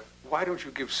 Amanda, why don't you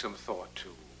give some thought to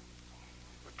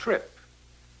a trip,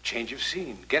 change of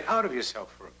scene, get out of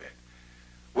yourself for a bit?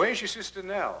 Where's your sister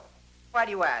Nell? Why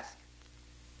do you ask?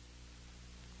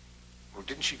 Well,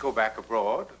 didn't she go back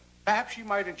abroad? Perhaps she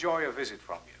might enjoy a visit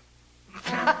from you.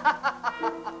 I'm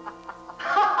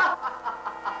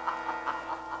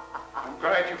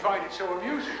glad you find it so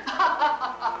amusing.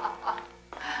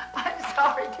 I'm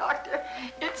sorry, Doctor.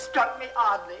 It struck me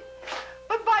oddly.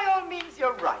 But by all means,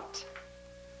 you're right.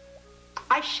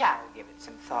 I shall give it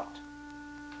some thought.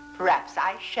 Perhaps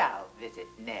I shall visit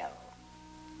Nell.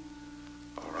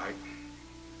 All right.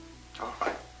 All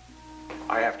right.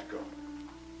 I have to go.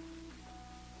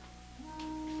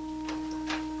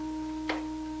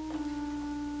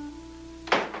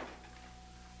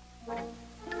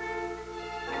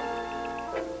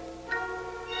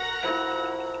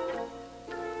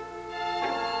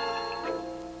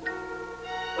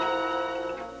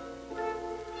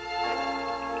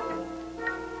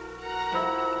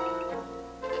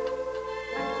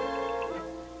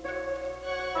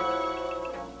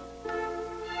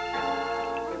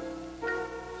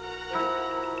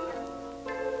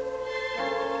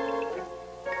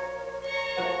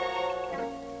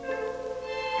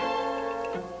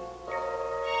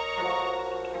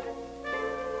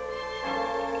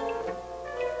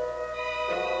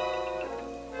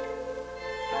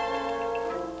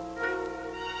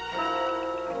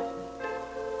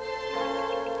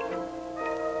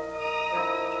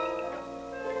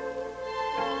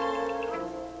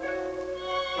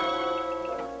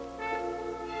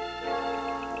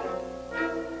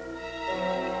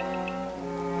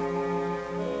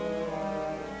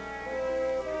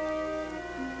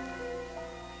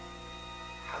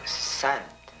 Silent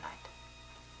tonight.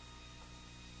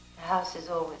 The house is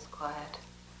always quiet.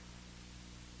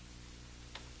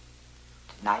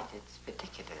 Tonight it's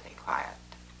particularly quiet.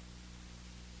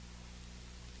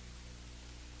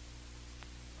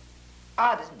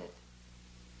 Odd, isn't it?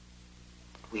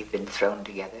 We've been thrown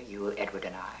together, you, Edward,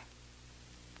 and I.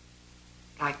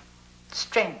 Like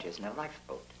strangers in a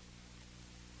lifeboat.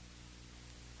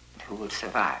 And who will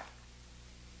survive?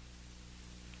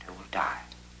 And who will die?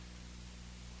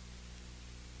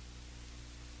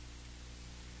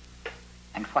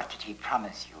 And what did he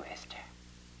promise you, Esther?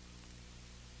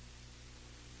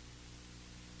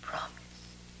 Promise?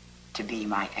 To be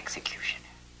my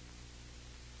executioner.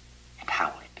 And how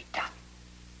will it be done?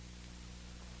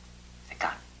 With a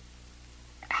gun,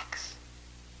 an axe,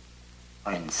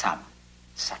 or in some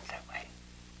subtler way?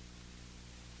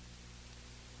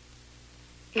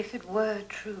 If it were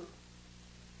true,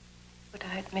 would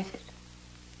I admit it?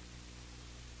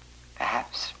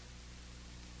 Perhaps.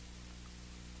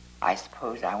 I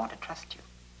suppose I want to trust you.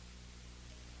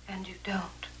 And you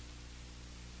don't.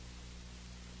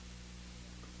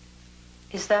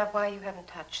 Is that why you haven't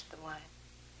touched the wine?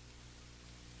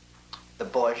 The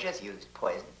Borgias used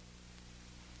poison.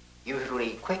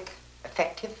 Usually quick,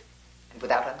 effective, and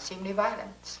without unseemly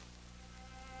violence.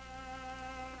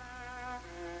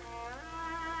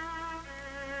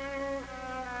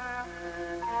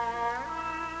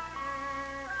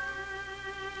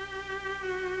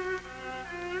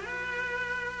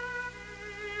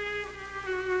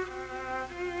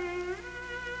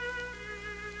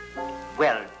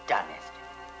 Well done, Esther.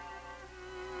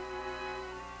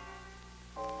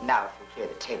 Now, if you'll clear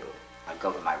the table, I'll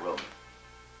go to my room.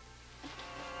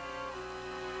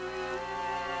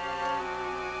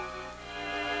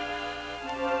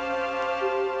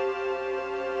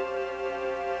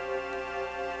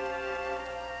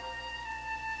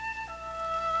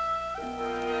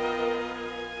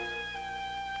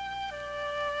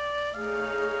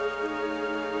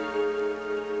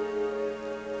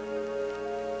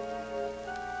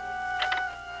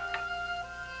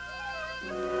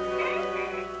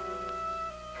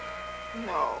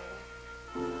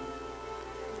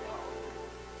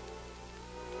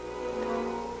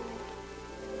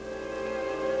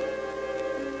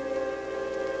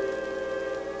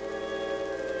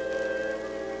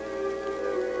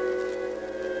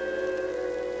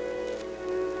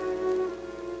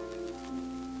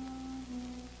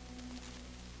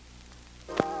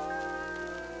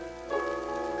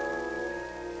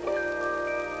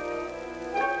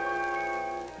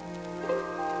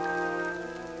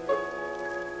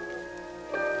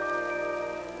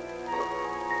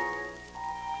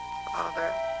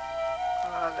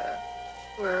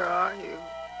 Where are you?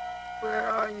 Where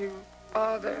are you,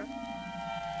 Father?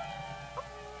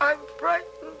 I'm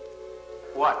frightened.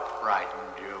 What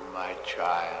frightened you, my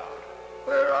child?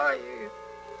 Where are you?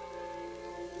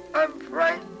 I'm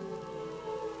frightened.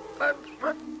 I'm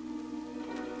frightened.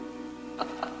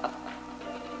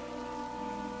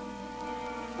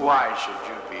 Why should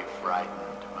you be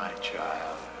frightened, my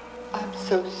child? I'm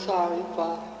so sorry,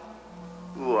 Father.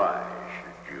 Why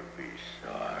should you be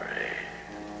sorry?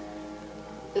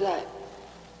 That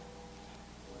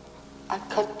I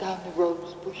cut down the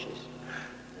rose bushes.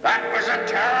 That was a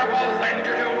terrible thing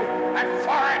to do, and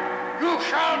for it you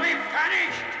shall be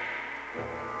punished.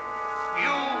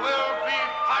 You will be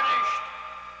punished.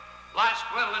 Last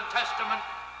will and testament,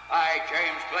 I,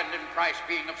 James Glendon Price,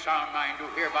 being of sound mind,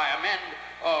 do hereby amend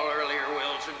all earlier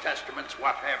wills and testaments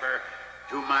whatever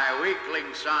to my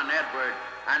weakling son Edward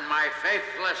and my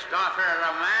faithless daughter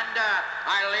Amanda.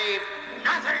 I leave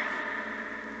nothing.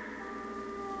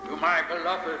 To my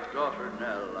beloved daughter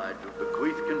Nell, I do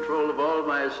bequeath control of all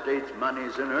my estate's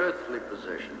monies and earthly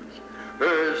possessions,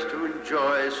 hers to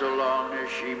enjoy so long as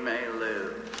she may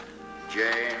live.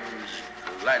 James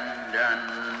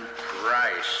Glendon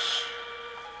Price.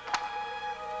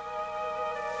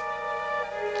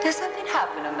 Has something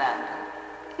happened, Amanda?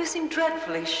 You seem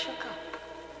dreadfully shook up.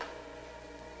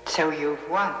 So you've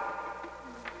won.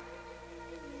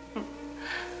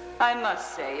 I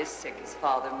must say, as sick as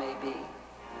Father may be,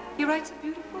 he writes a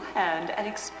beautiful hand and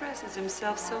expresses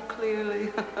himself so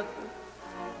clearly.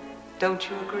 Don't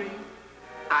you agree?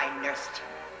 I nursed him.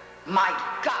 My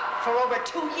God, for over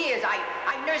 2 years,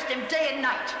 I nursed him day and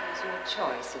night. It was your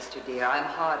choice, sister dear. I'm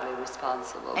hardly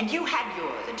responsible. And you had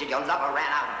yours until your lover ran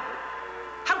out of you.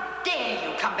 How dare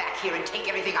you come back here and take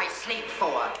everything I slaved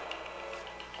for?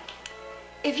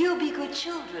 If you'll be good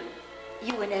children,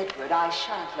 you and Edward, I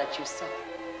shan't let you suffer.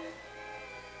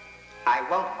 I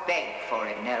won't beg for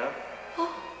it, Nell.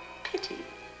 Oh, pity.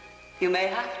 You may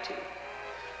have to.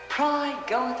 Pride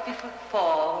goeth before the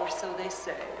fall, or so they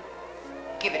say.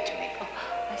 Give it to me. Oh,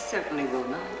 I certainly will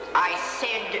not. I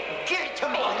said, give it to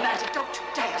me. Oh, Amanda, don't you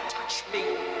dare touch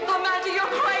me. Amanda,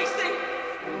 you're crazy.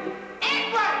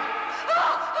 Edward!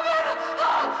 Oh, Amanda!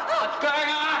 What's going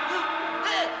on?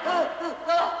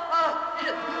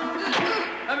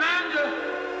 Amanda!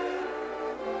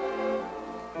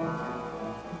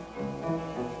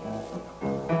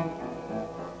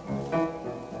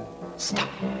 Stop.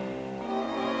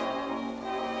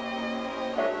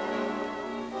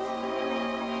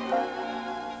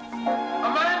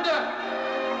 Amanda!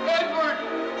 Edward!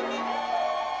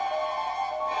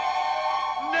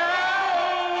 No!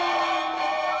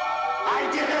 I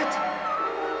did it!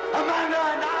 Amanda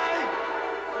and I!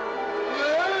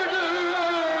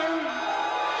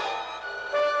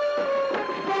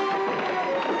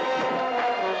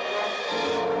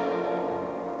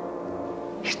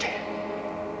 He's dead.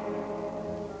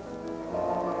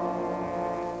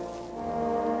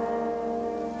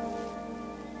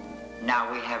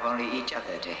 Now we have only each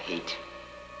other to hate.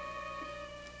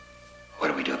 What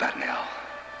do we do about Nell?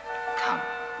 Come,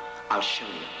 I'll show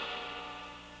you.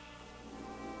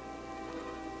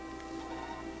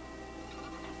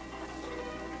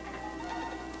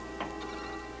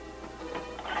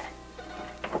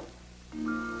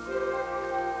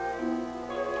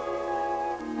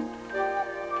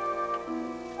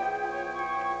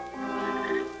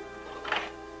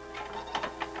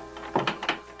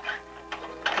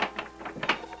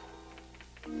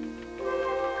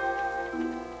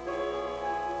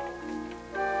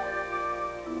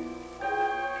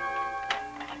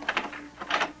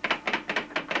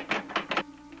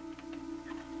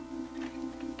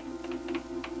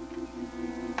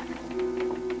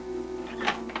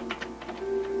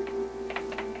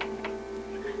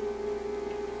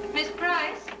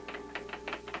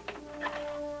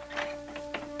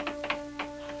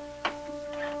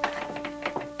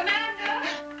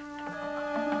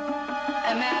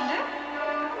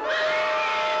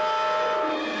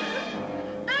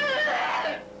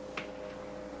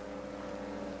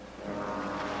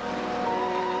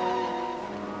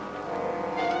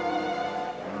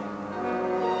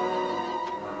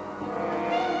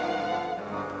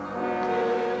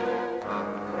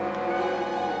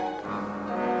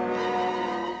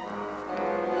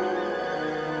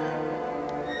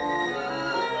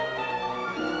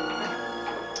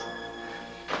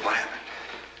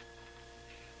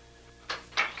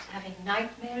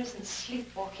 Nightmares and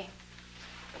sleepwalking.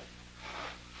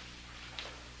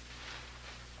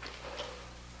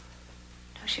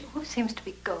 No, she always seems to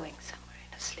be going somewhere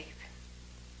in her sleep.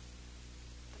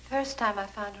 The first time I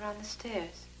found her on the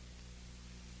stairs.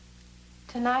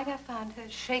 Tonight I found her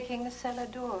shaking the cellar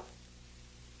door.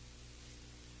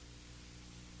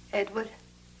 Edward,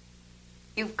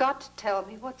 you've got to tell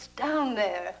me what's down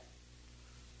there.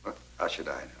 Well, how should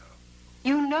I know?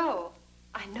 You know.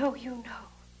 I know you know.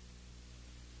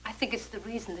 I think it's the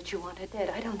reason that you want her dead.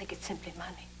 I don't think it's simply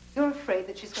money. You're afraid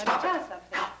that she's going to tell something.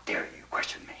 How dare you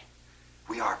question me?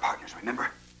 We are partners, remember?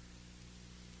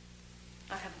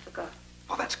 I haven't forgotten.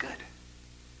 Well, that's good.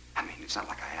 I mean, it's not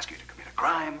like I ask you to commit a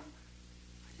crime.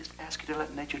 I just ask you to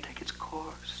let nature take its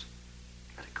course.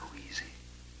 Let it go easy.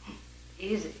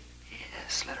 Easy?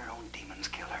 Yes, let her own demons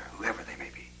kill her, whoever they may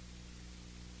be.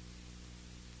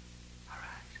 All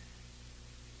right.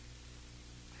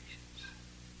 Patience.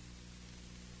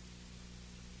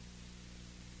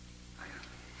 I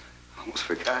almost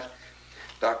forgot.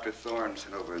 Dr. Thorne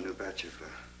sent over a new batch of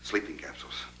sleeping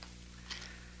capsules.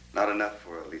 Not enough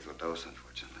for a lethal dose,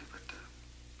 unfortunately, but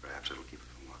perhaps it'll keep her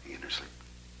from walking in her sleep.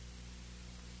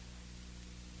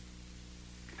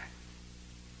 Good night.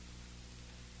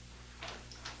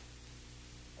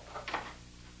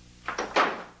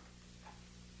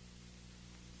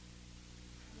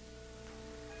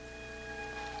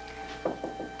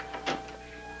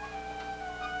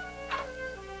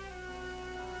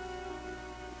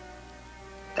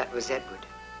 That was Edward.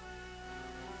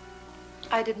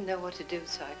 I didn't know what to do,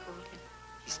 so I called him.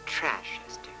 He's trash,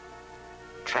 Esther.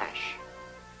 Trash.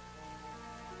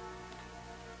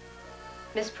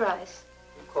 Miss Price.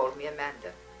 You called me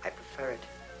Amanda. I prefer it.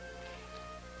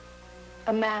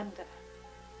 Amanda.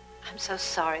 I'm so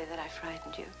sorry that I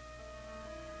frightened you.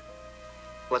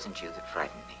 It wasn't you that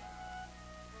frightened me.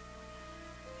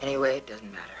 Anyway, it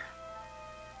doesn't matter.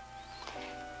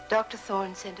 Dr.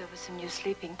 Thorne sent over some new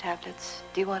sleeping tablets.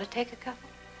 Do you want to take a couple?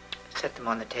 Set them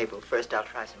on the table. First, I'll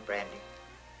try some brandy.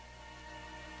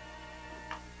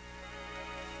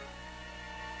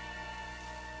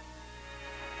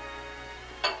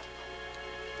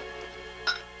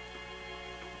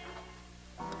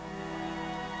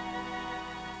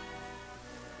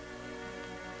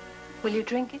 Will you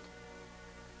drink it?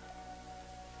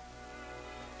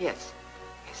 Yes,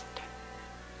 Esther.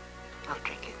 I'll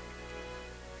drink it.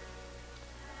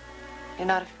 You're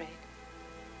not afraid?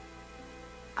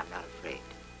 I'm not afraid.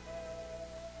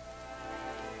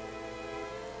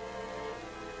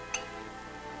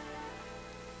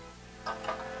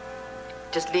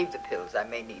 Just leave the pills. I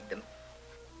may need them.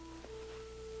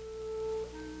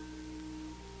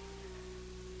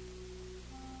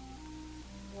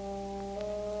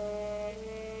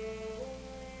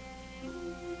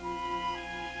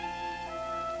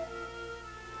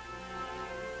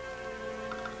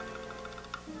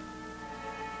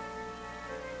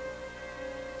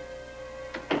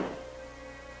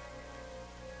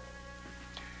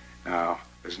 Now,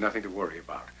 there's nothing to worry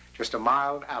about. Just a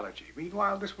mild allergy.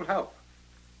 Meanwhile, this will help.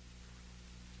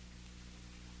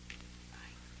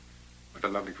 What a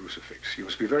lovely crucifix. You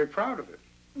must be very proud of it.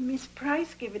 Miss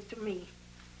Price gave it to me.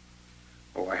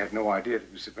 Oh, I had no idea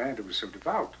that Miss Amanda was so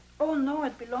devout. Oh, no,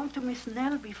 it belonged to Miss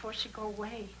Nell before she go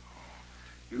away.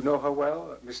 You know her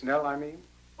well? Miss Nell, I mean?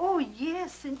 Oh,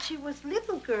 yes, since she was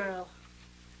little girl.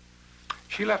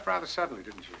 She left rather suddenly,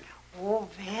 didn't she? Oh,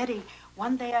 very.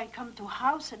 One day I come to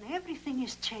house and everything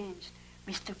is changed.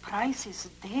 Mr. Price is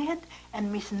dead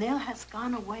and Miss Nell has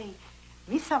gone away.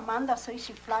 Miss Amanda says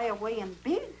she fly away in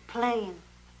big plane.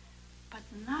 But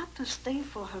not to stay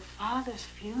for her father's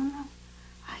funeral.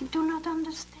 I do not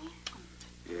understand.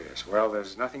 Yes, well,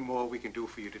 there's nothing more we can do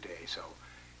for you today, so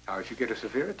now if you get a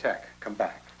severe attack, come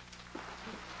back.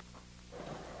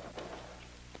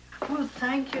 Oh,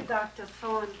 thank you, Dr.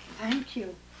 Thorne. Thank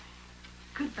you.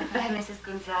 Goodbye. Goodbye, Mrs.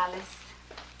 Gonzalez.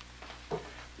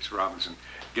 Miss Robinson,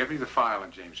 get me the file on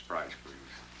James Price, please.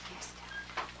 Yes,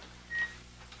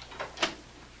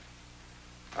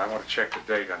 I want to check the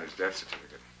date on his death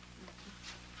certificate.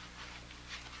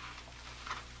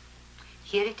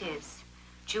 Here it is.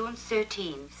 June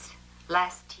 13th,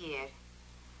 last year.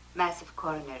 Massive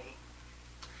coronary.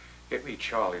 Get me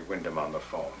Charlie Wyndham on the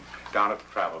phone, down at the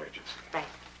travel agency. Right.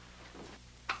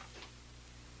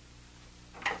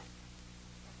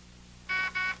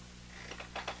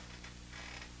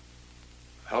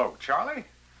 Hello, Charlie?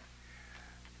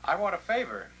 I want a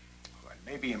favor. Well, it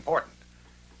may be important.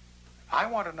 I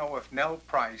want to know if Nell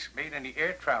Price made any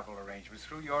air travel arrangements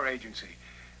through your agency.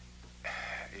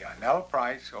 Yeah, Nell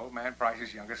Price, old man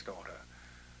Price's youngest daughter,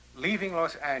 leaving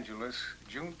Los Angeles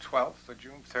June 12th or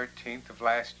June 13th of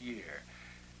last year.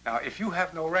 Now, if you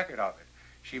have no record of it,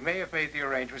 she may have made the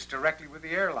arrangements directly with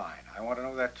the airline. I want to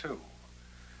know that, too.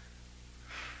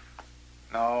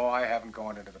 No, I haven't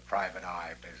gone into the private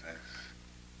eye business.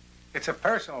 It's a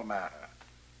personal matter.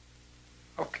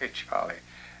 Okay, Charlie.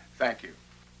 Thank you.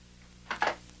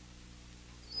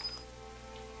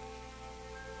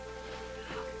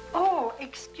 Oh,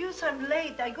 excuse, I'm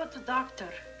late. I go to doctor.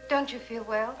 Don't you feel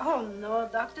well? Oh, no.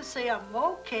 Doctor say I'm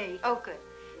okay. Oh, good.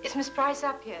 Is Miss Price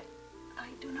up yet? I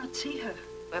do not see her.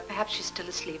 Well, perhaps she's still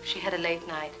asleep. She had a late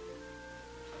night.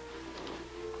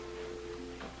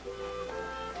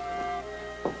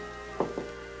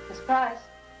 Miss Price?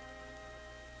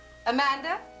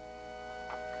 Amanda?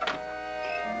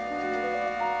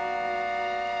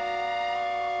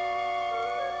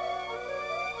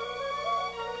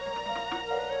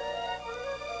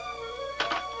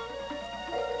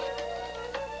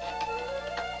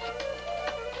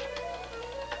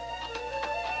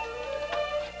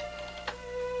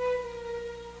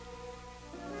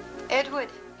 Edward,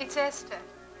 it's Esther.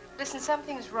 Listen,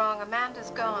 something's wrong. Amanda's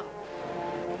gone.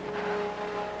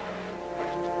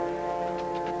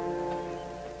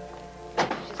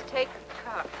 She's taken the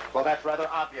car. Well, that's rather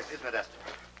obvious, isn't it, Esther?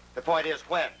 The point is,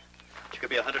 when? She could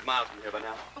be 100 miles from here by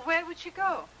now. Where would she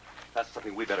go? That's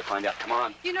something we better find out. Come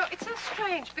on. You know, it's so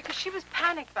strange because she was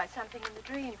panicked by something in the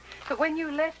dream. But when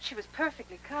you left, she was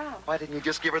perfectly calm. Why didn't you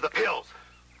just give her the pills?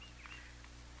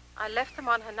 I left them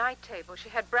on her night table. She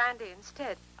had brandy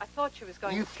instead. I thought she was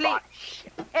going You to sleep. thought...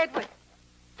 Shit. Edward,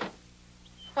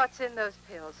 what's in those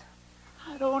pills?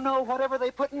 I don't know. Whatever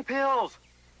they put in pills.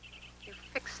 You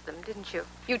fixed them, didn't you?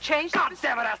 You changed God them.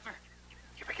 damn it, Esther!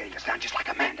 You're beginning to sound just like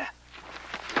Amanda.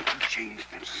 You changed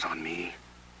fences on me.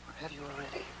 Or have you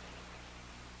already?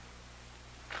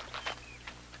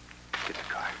 Get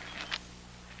the car.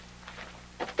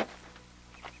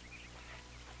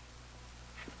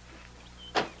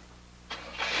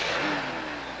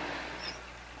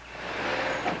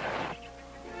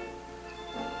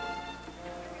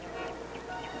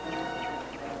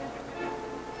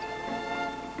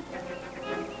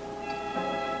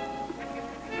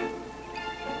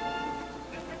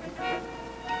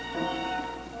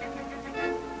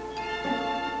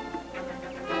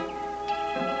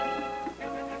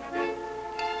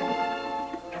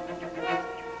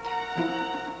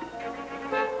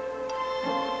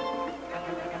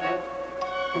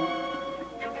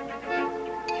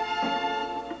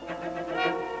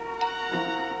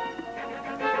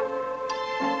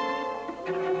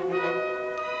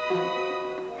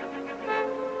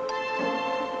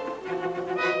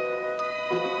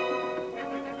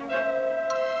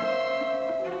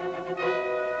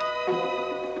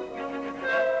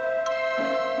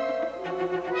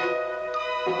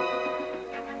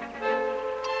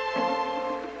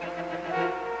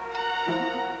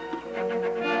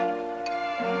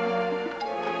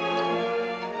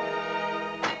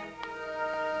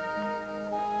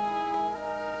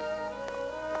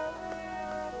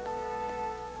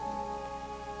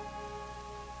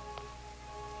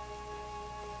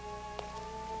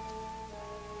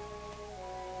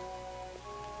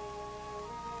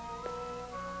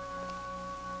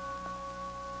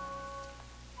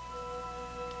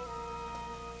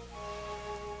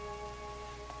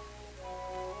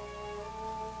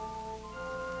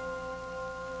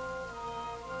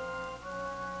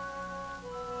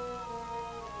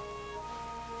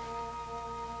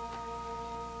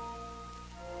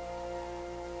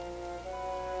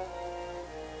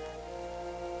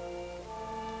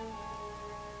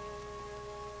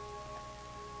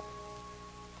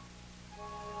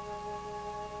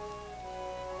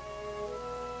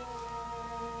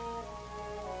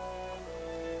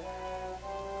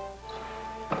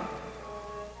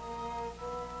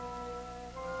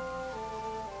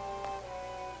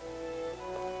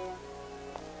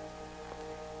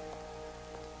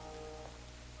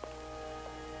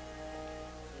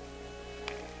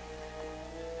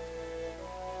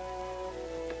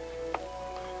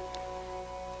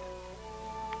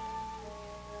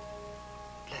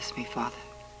 Bless me, Father.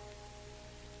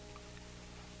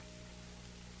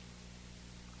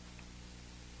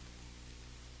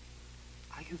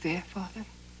 Are you there, Father?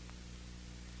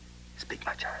 Speak,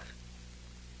 my child.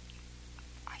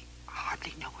 I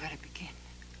hardly know where to begin.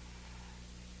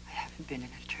 I haven't been in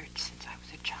a church since I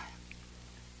was a child.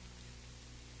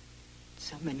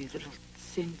 So many little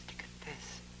sins to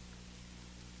confess.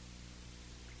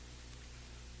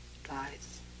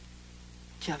 Lies,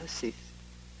 jealousies,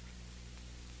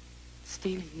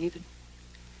 stealing even.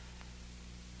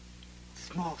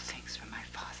 Small things from my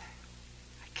father.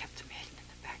 I kept them hidden in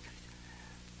the back of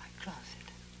my closet.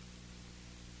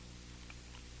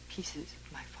 Pieces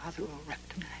of my father all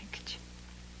wrapped in a handkerchief.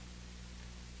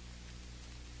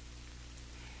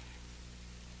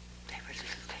 They were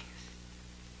little things.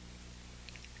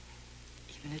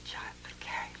 Even a child could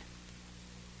carry them.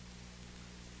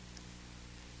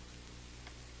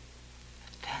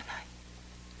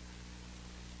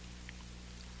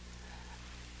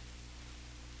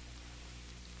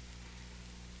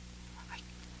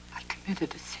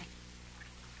 committed a sin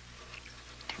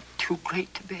too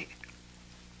great to bear.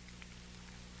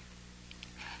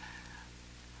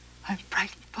 I'm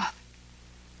frightened, Father.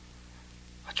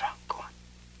 What's wrong? Go on.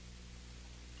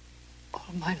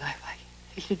 All my life, I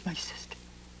hated my sister.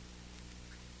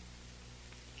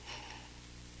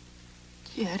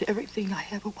 She had everything I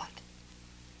ever wanted.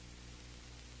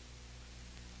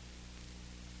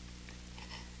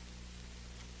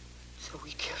 So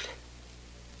we killed her.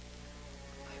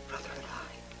 My brother and I.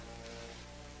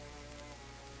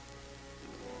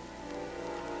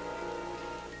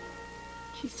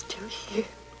 She's still here.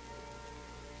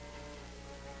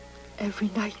 Every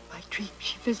night in my dream,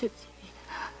 she visits me.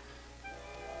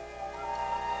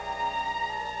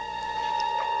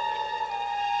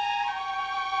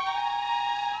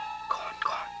 Go on,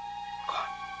 go on, go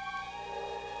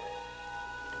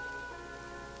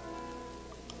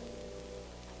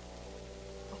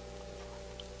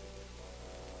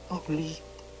on. Only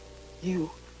you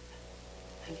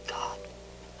and God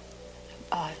and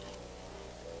I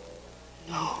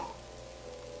know.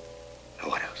 Now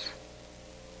what else?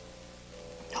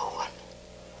 No one.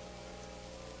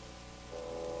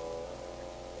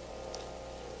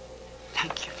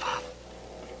 Thank you, Father.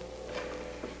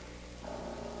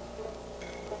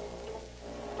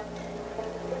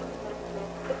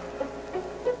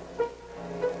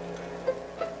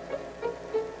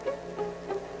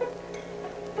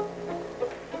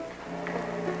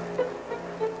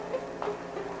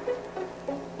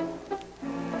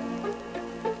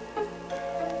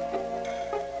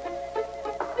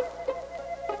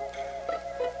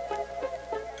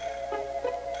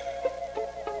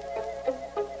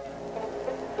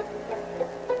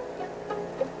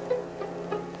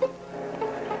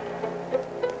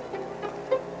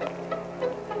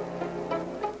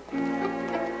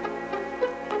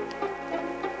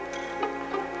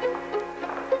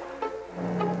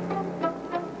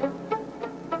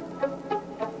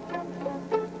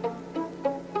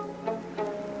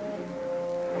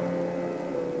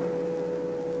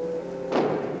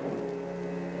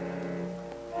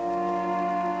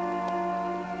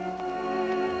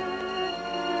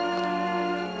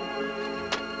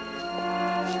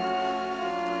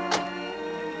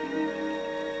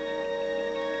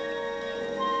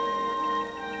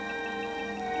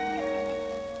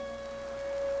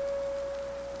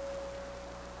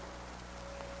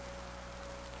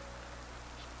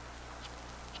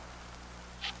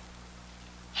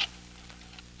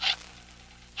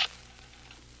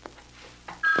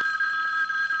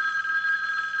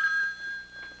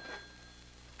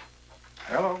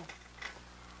 Hello?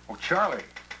 Oh, Charlie.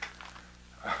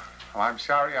 I'm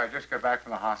sorry, I just got back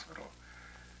from the hospital.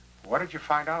 What did you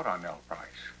find out on Nell Price?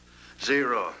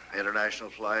 0 international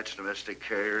flights, domestic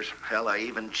carriers. Hell, I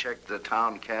even checked the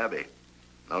town cabbie.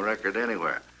 No record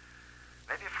anywhere.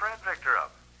 Maybe Fred picked her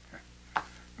up.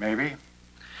 Maybe.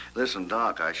 Listen,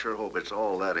 Doc, I sure hope it's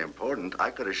all that important.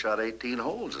 I could have shot 18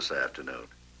 holes this afternoon.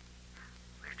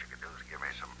 Least you could do is give me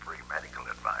some free medical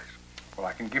advice. Well,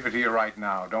 I can give it to you right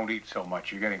now. Don't eat so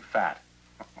much. You're getting fat.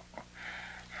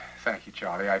 Thank you,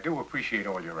 Charlie. I do appreciate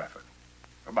all your effort.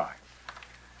 Goodbye.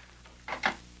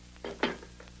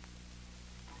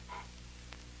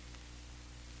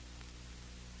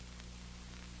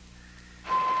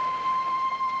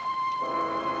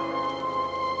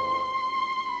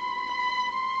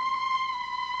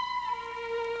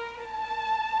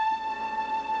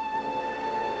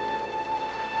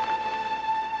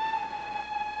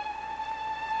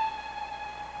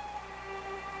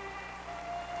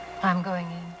 I'm going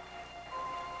in.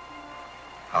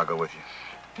 I'll go with you.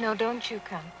 No, don't you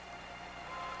come.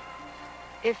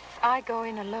 If I go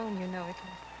in alone, you know,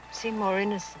 it'll seem more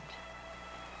innocent.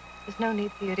 There's no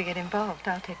need for you to get involved.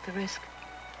 I'll take the risk.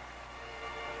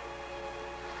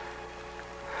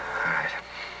 All right.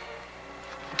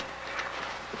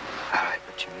 All right,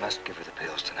 but you must give her the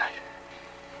pills tonight.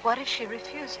 What if she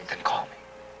refuses? Then call me.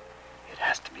 It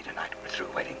has to be tonight. We're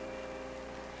through waiting.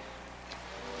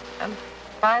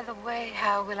 By the way,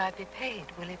 how will I be paid?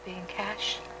 Will it be in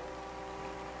cash?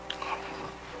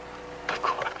 Of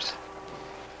course.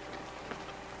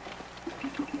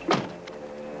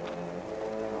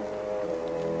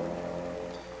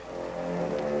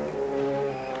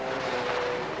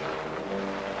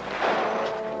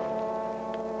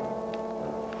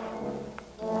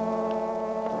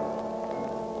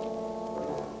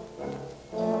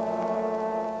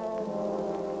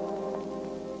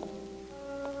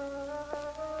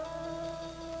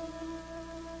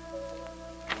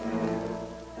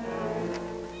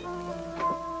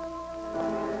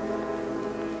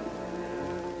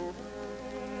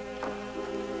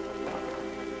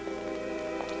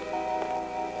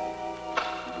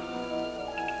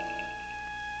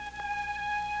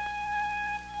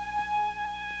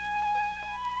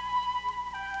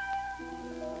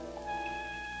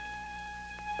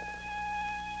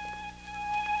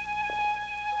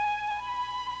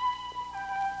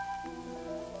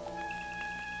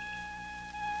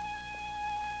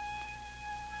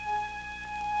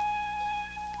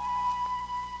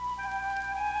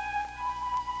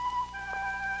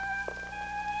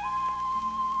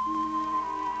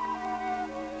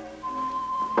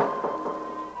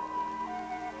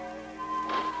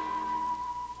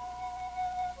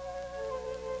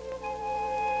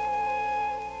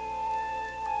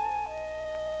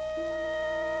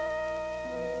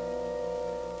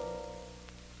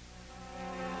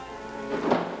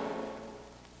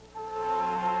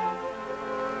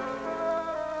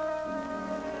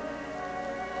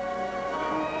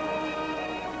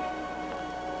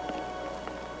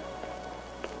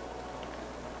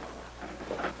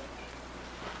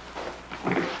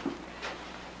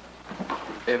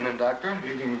 Evening, Doctor.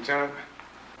 Evening, Lieutenant.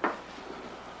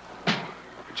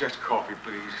 Just coffee,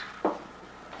 please.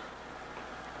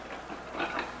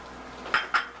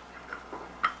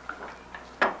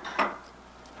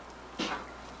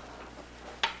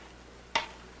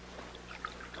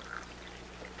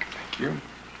 Thank you.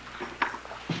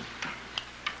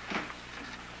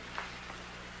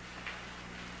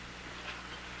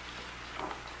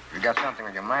 You got something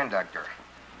on your mind, Doctor?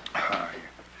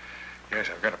 Yes,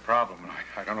 I've got a problem, and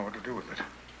I don't know what to do with it.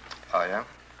 Oh, yeah?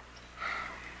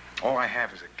 All I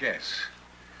have is a guess,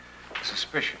 a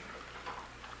suspicion.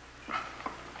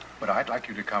 But I'd like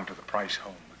you to come to the Price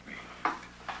home with me.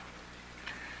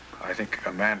 I think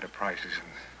Amanda Price is in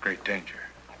great danger.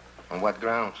 On what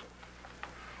grounds?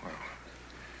 Well,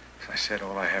 as I said,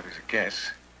 all I have is a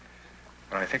guess.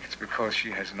 But I think it's because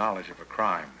she has knowledge of a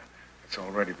crime that's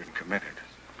already been committed.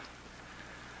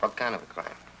 What kind of a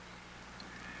crime?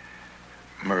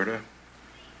 Murder.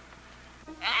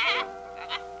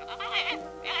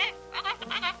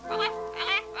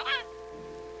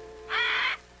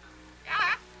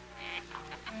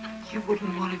 You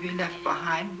wouldn't want to be left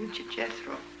behind, would you,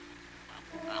 Jethro?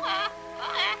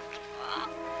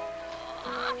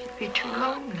 You'd be too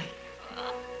lonely.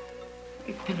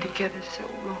 We've been together so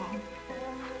long.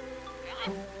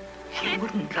 You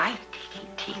wouldn't like taking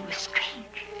tea with strangers.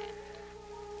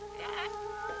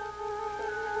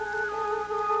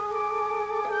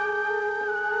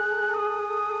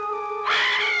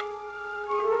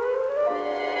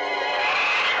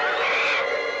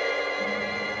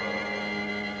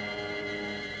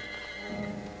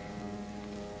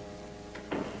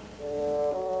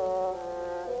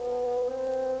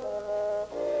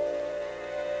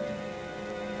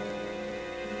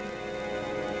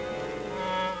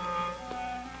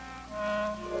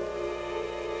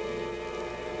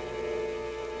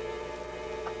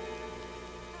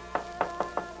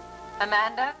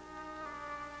 Amanda?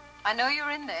 I know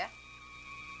you're in there.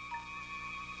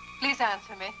 Please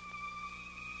answer me.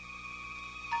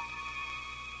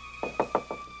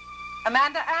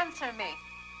 Amanda, answer me.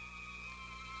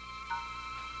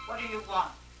 What do you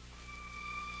want?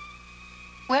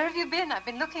 Where have you been? I've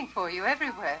been looking for you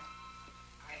everywhere.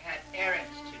 I had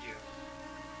errands to do.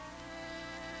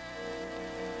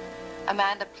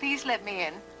 Amanda, please let me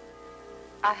in.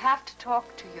 I have to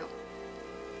talk to you.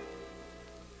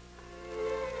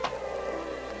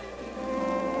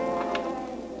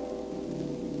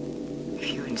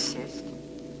 If you insist.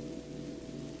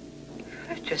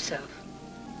 Hurt yourself.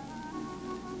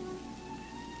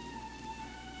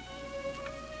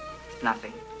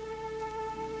 Nothing.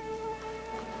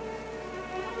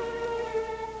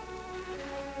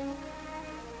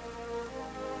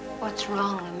 What's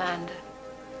wrong, Amanda?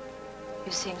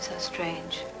 You seem so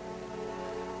strange.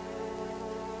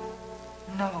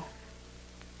 No.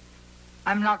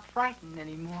 I'm not frightened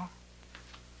anymore.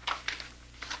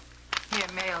 Here,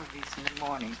 mail these in the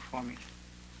morning for me.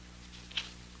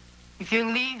 If you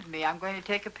leave me, I'm going to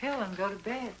take a pill and go to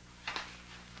bed.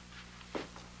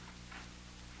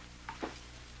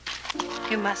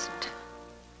 You mustn't.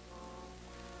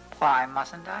 Why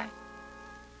mustn't I?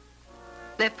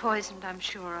 They're poisoned, I'm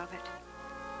sure of it.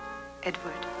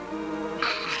 Edward.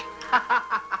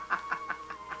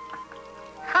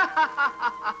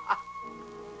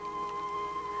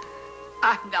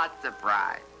 I'm not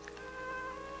surprised.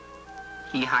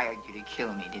 He hired you to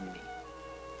kill me, didn't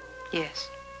he? Yes.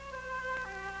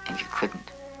 And you couldn't.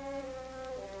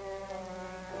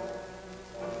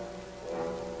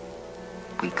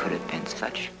 We could have been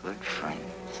such good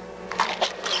friends.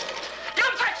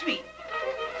 Don't touch me!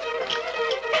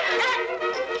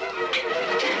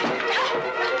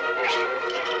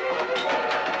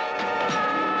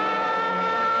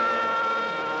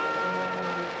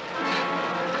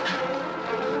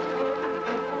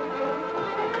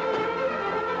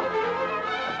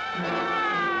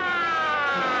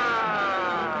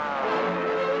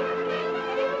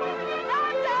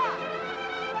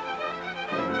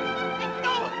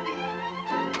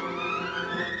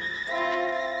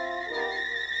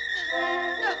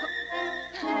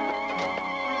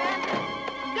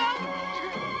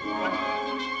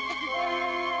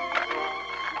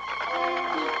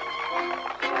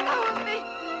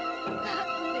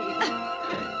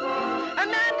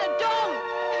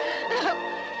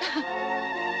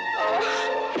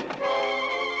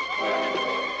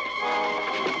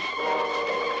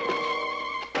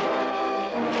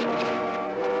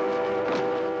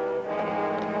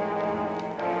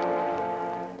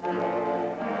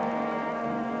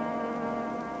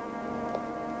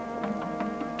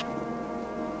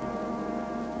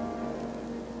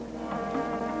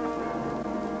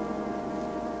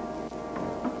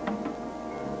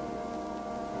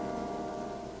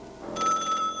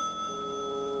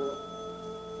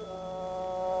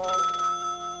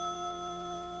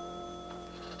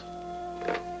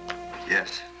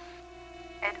 Yes.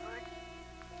 Edward,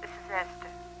 this is Esther.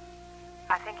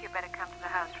 I think you better come to the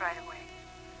house right away.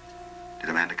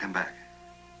 Did Amanda come back?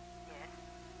 Yes.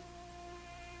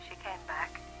 She came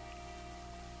back.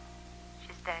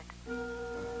 She's dead.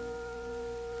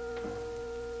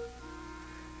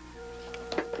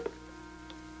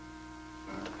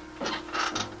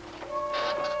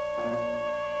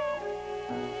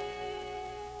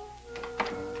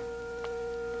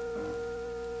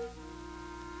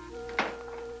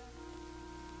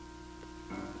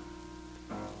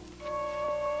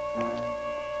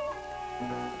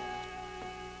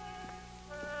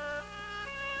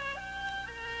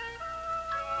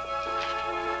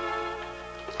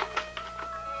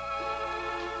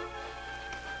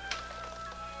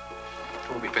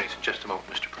 We'll be finished in just a moment,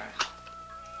 Mr. Price.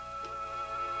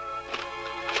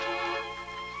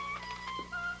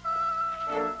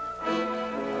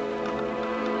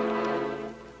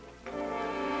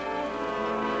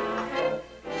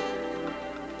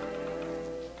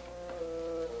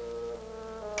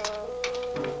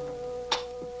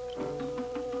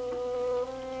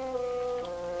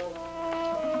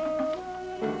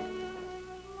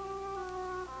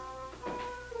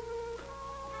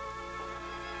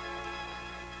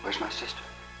 Where's my sister?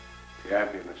 The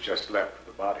ambulance just left for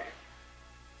the body.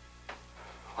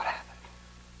 What happened?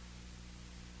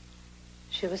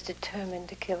 She was determined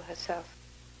to kill herself.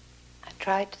 I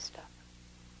tried to stop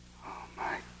her. Oh,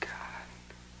 my God.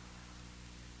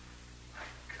 My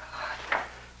God.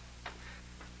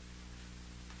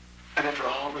 And after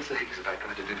all the things that I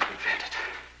tried to do to prevent it,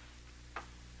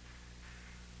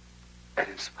 and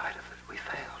in spite of it, we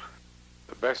failed.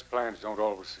 The best plans don't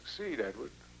always succeed,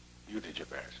 Edward. You did your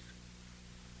best.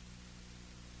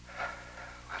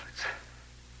 Well, it's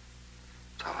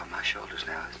all on my shoulders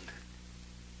now, isn't it?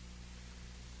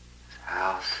 This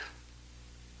house,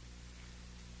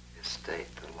 the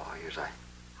estate, the lawyers, I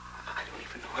don't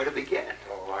even know where to begin.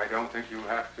 Oh, I don't think you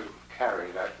have to carry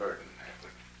that burden,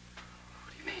 Edward.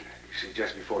 What do you mean? You see,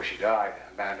 just before she died,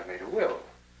 Amanda made a will.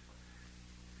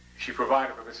 She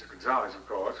provided for Mrs. Gonzalez, of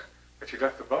course, but she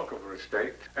left the bulk of her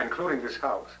estate, including this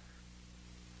house,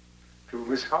 to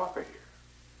Miss Harper here.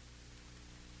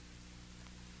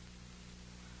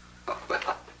 Oh,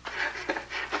 well,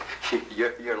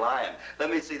 you're lying. Let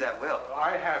me see that will.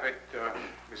 I have it.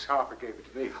 Miss Harper gave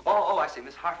it to me. Oh, I see.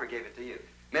 Miss Harper gave it to you.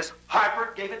 Miss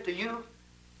Harper gave it to you?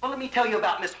 Well, let me tell you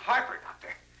about Miss Harper, Doctor.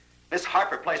 Miss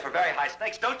Harper plays for very high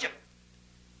stakes, don't you?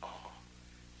 Oh,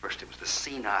 first it was the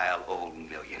senile old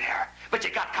millionaire. But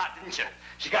you got caught, didn't you?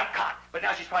 She got caught, but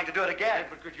now she's trying to do it again.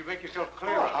 But could you make yourself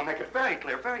clear? Oh, I'll make it very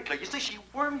clear, very clear. You see, she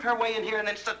wormed her way in here and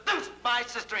then seduced my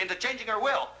sister into changing her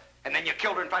will. And then you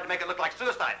killed her and tried to make it look like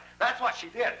suicide. That's what she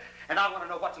did. And I want to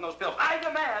know what's in those pills. I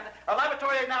demand a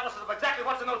laboratory analysis of exactly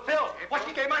what's in those pills. What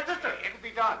she gave my sister. It'll be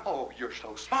done. Oh, you're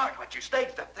so smart. But you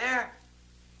staged up there.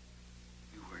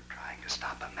 You were trying to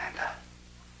stop Amanda.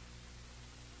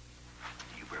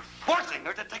 You were forcing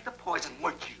her to take the poison,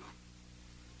 weren't you?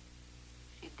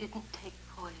 She didn't take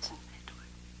poison, Edward.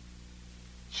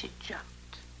 She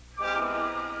jumped.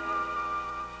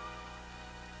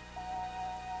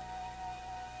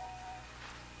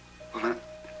 Well,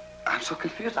 I'm so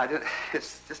confused.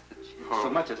 It's just that so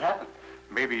much has happened.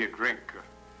 Maybe a drink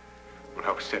will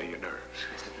help steady your nerves.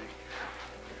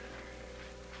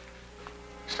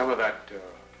 Some of that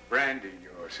brandy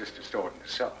your sister stored in the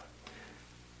cellar.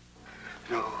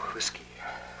 No whiskey.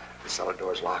 The cellar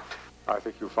door's locked. I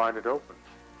think you'll find it open.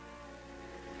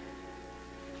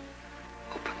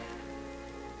 Open?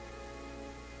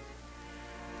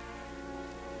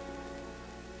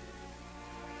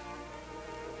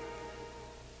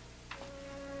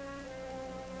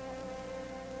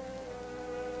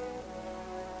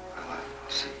 I'll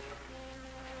see.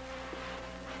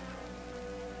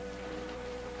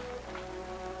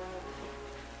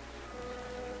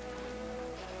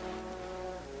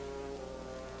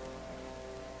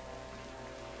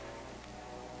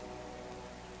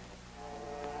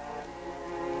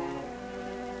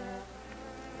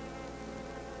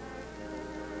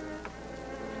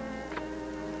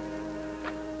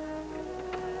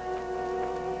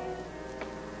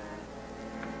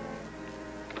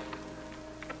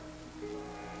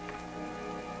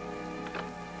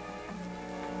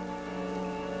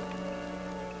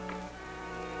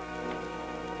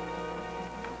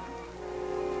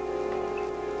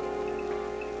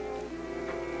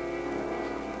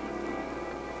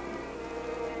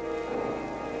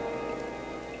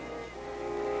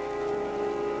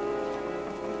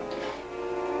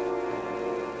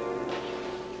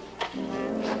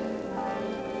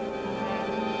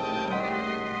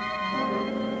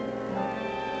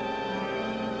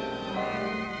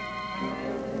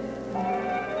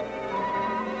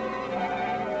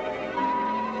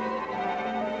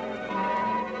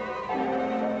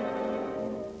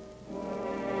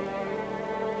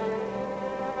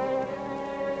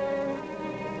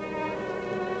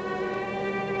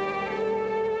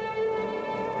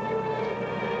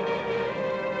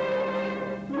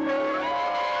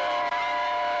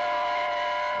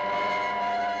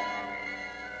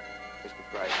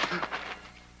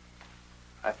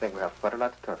 think we have quite a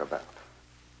lot to talk about.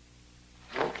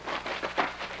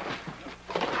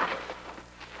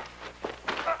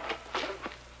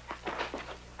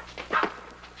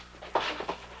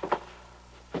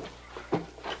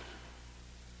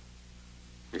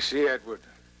 You see, Edward,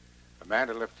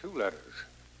 Amanda left 2 letters.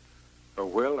 A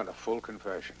will and a full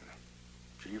confession.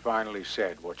 She finally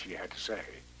said what she had to say.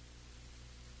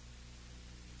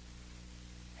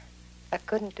 I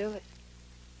couldn't do it.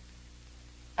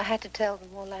 I had to tell them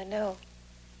all I know.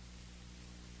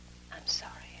 I'm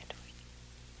sorry, Edward.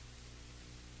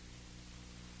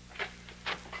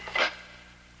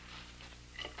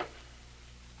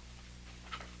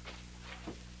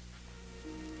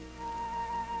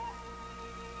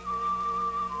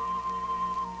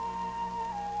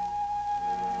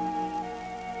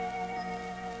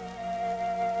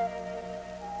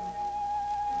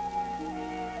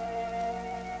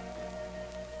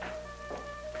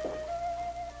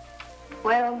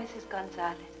 Well, Mrs.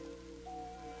 Gonzalez.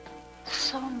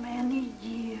 So many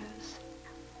years.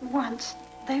 Once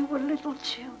they were little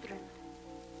children.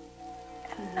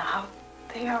 And now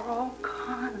they are all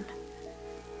gone.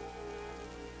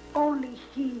 Only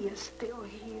he is still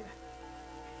here.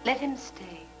 Let him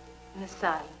stay in the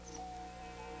silence.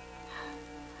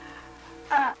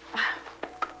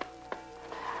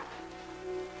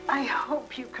 I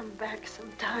hope you come back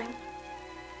sometime.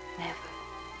 Never.